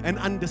breakthrough and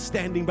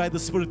understanding by the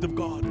Spirit of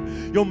God.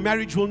 Your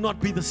marriage will not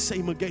be the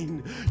same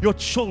again. Your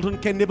children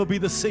can never be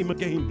the same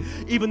again.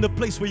 Even the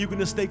place where you're going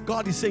to stay,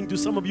 God is saying to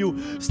some of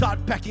you,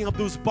 start packing up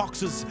those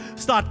boxes,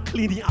 start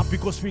cleaning up,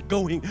 because we're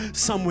going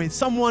somewhere.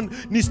 Someone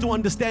needs to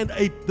understand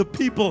the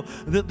people,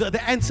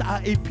 the answer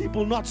are a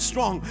people not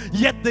strong,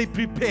 yet they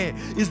prepare.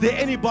 Is there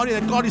anybody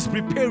that God is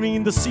preparing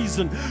in the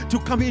season to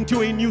come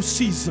into a new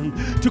season,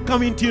 to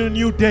come into a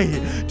new day,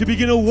 to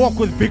begin to walk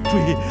with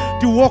victory,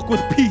 to walk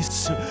with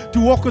peace, to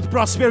walk with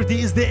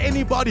prosperity? Is there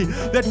anybody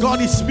that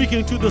God is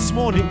speaking to this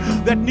morning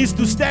that needs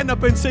to stand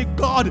up and say,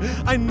 God,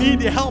 I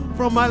need help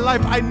from my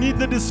life. I need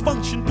the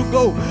dysfunction to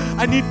go.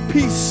 I need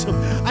peace.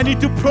 I need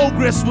to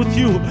progress with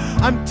you.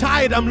 I'm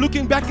tired. I'm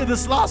looking back at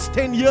this last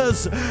 10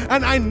 years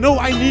and I know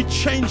I need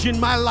change in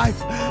my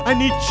life. I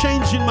need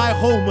change in my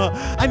home.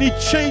 I need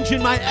change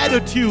in my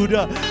attitude.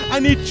 I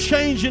need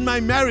change in my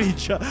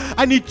marriage.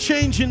 I need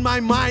change in my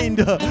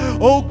mind.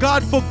 Oh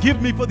God,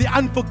 forgive me for the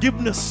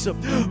unforgiveness.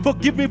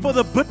 Forgive me for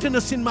the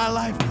bitterness in my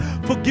life.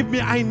 Forgive me,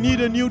 I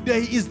need a new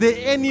day. Is there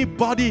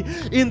anybody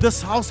in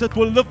this house that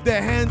will lift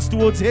their hands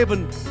towards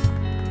heaven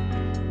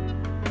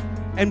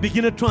and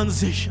begin a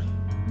transition?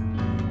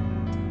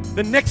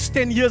 The next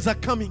 10 years are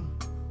coming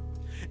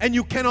and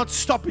you cannot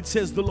stop it,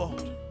 says the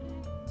Lord.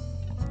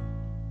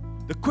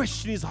 The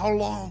question is, how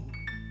long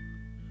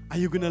are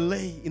you going to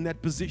lay in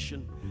that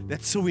position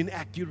that's so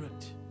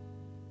inaccurate?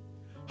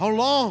 How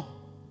long?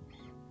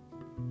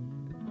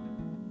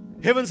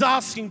 Heaven's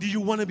asking, do you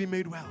want to be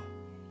made well?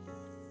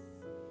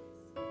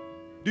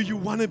 Do you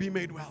want to be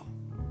made well?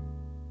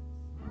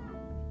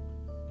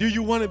 Do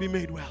you want to be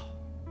made well?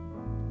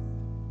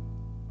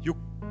 You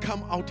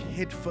come out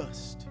head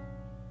first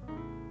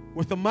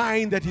with a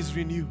mind that is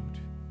renewed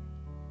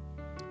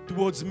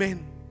towards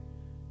men,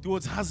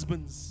 towards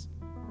husbands.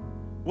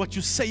 What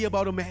you say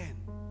about a man,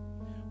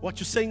 what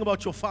you're saying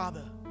about your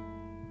father.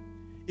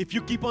 If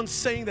you keep on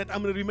saying that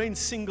I'm going to remain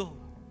single,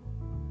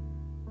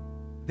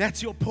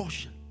 that's your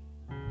portion.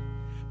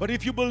 But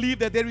if you believe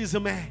that there is a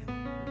man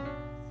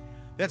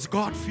that's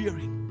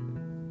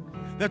God-fearing,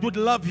 that would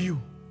love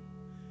you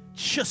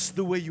just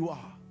the way you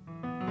are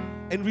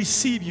and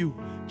receive you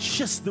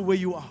just the way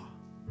you are.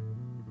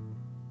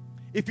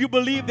 If you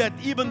believe that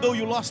even though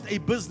you lost a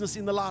business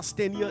in the last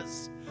 10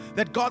 years,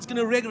 that God's going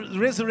to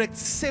resurrect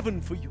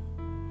 7 for you.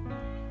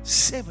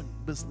 7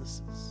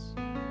 businesses.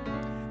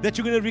 That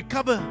you're going to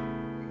recover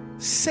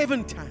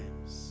 7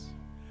 times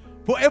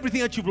for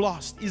everything that you've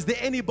lost. Is there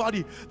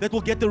anybody that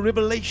will get the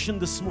revelation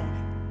this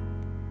morning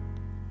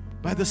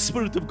by the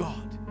Spirit of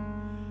God?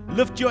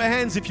 Lift your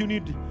hands if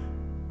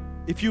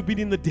you've been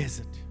in the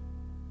desert.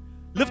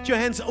 Lift your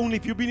hands only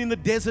if you've been in the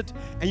desert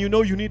and you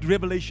know you need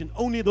revelation.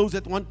 Only those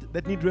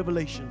that need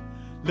revelation.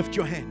 Lift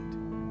your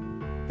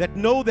hand. That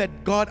know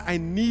that, God, I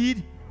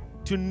need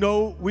to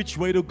know which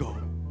way to go.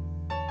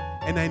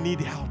 And I need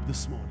help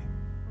this morning.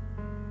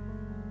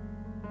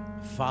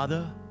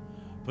 Father,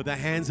 for the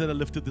hands that are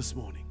lifted this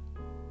morning,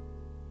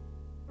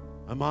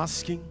 I'm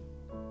asking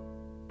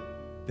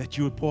that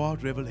you would pour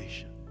out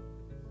revelation.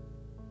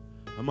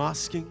 I'm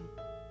asking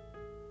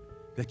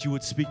that you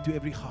would speak to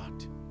every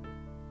heart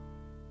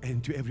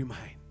and to every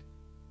mind.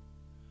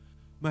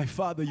 My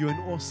Father, you're an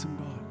awesome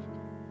God.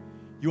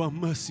 You are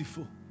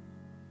merciful.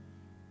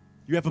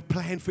 You have a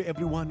plan for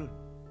everyone.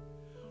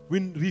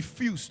 We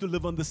refuse to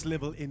live on this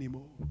level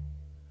anymore.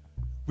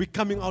 We're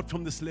coming out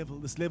from this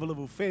level of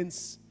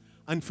offense,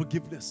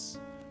 unforgiveness,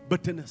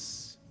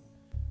 bitterness,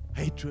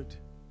 hatred,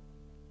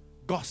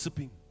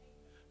 gossiping,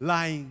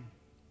 lying,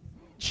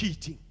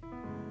 cheating.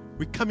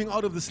 We're coming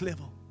out of this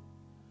level.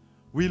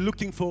 We're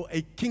looking for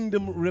a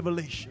kingdom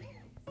revelation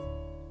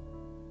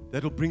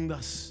that will bring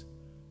us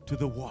to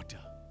the water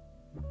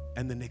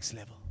and the next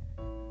level.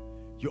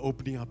 You're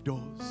opening up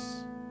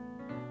doors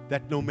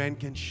that no man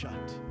can shut.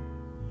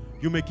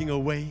 You're making a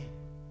way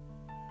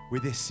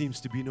where there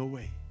seems to be no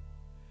way.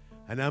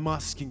 And I'm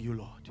asking you,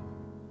 Lord,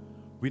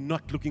 we're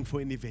not looking for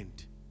an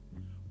event.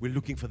 We're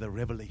looking for the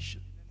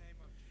revelation.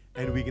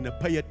 And we're going to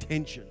pay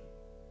attention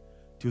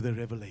to the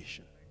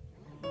revelation.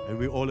 And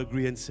we all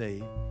agree and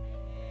say,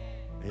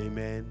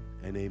 amen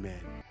and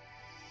amen.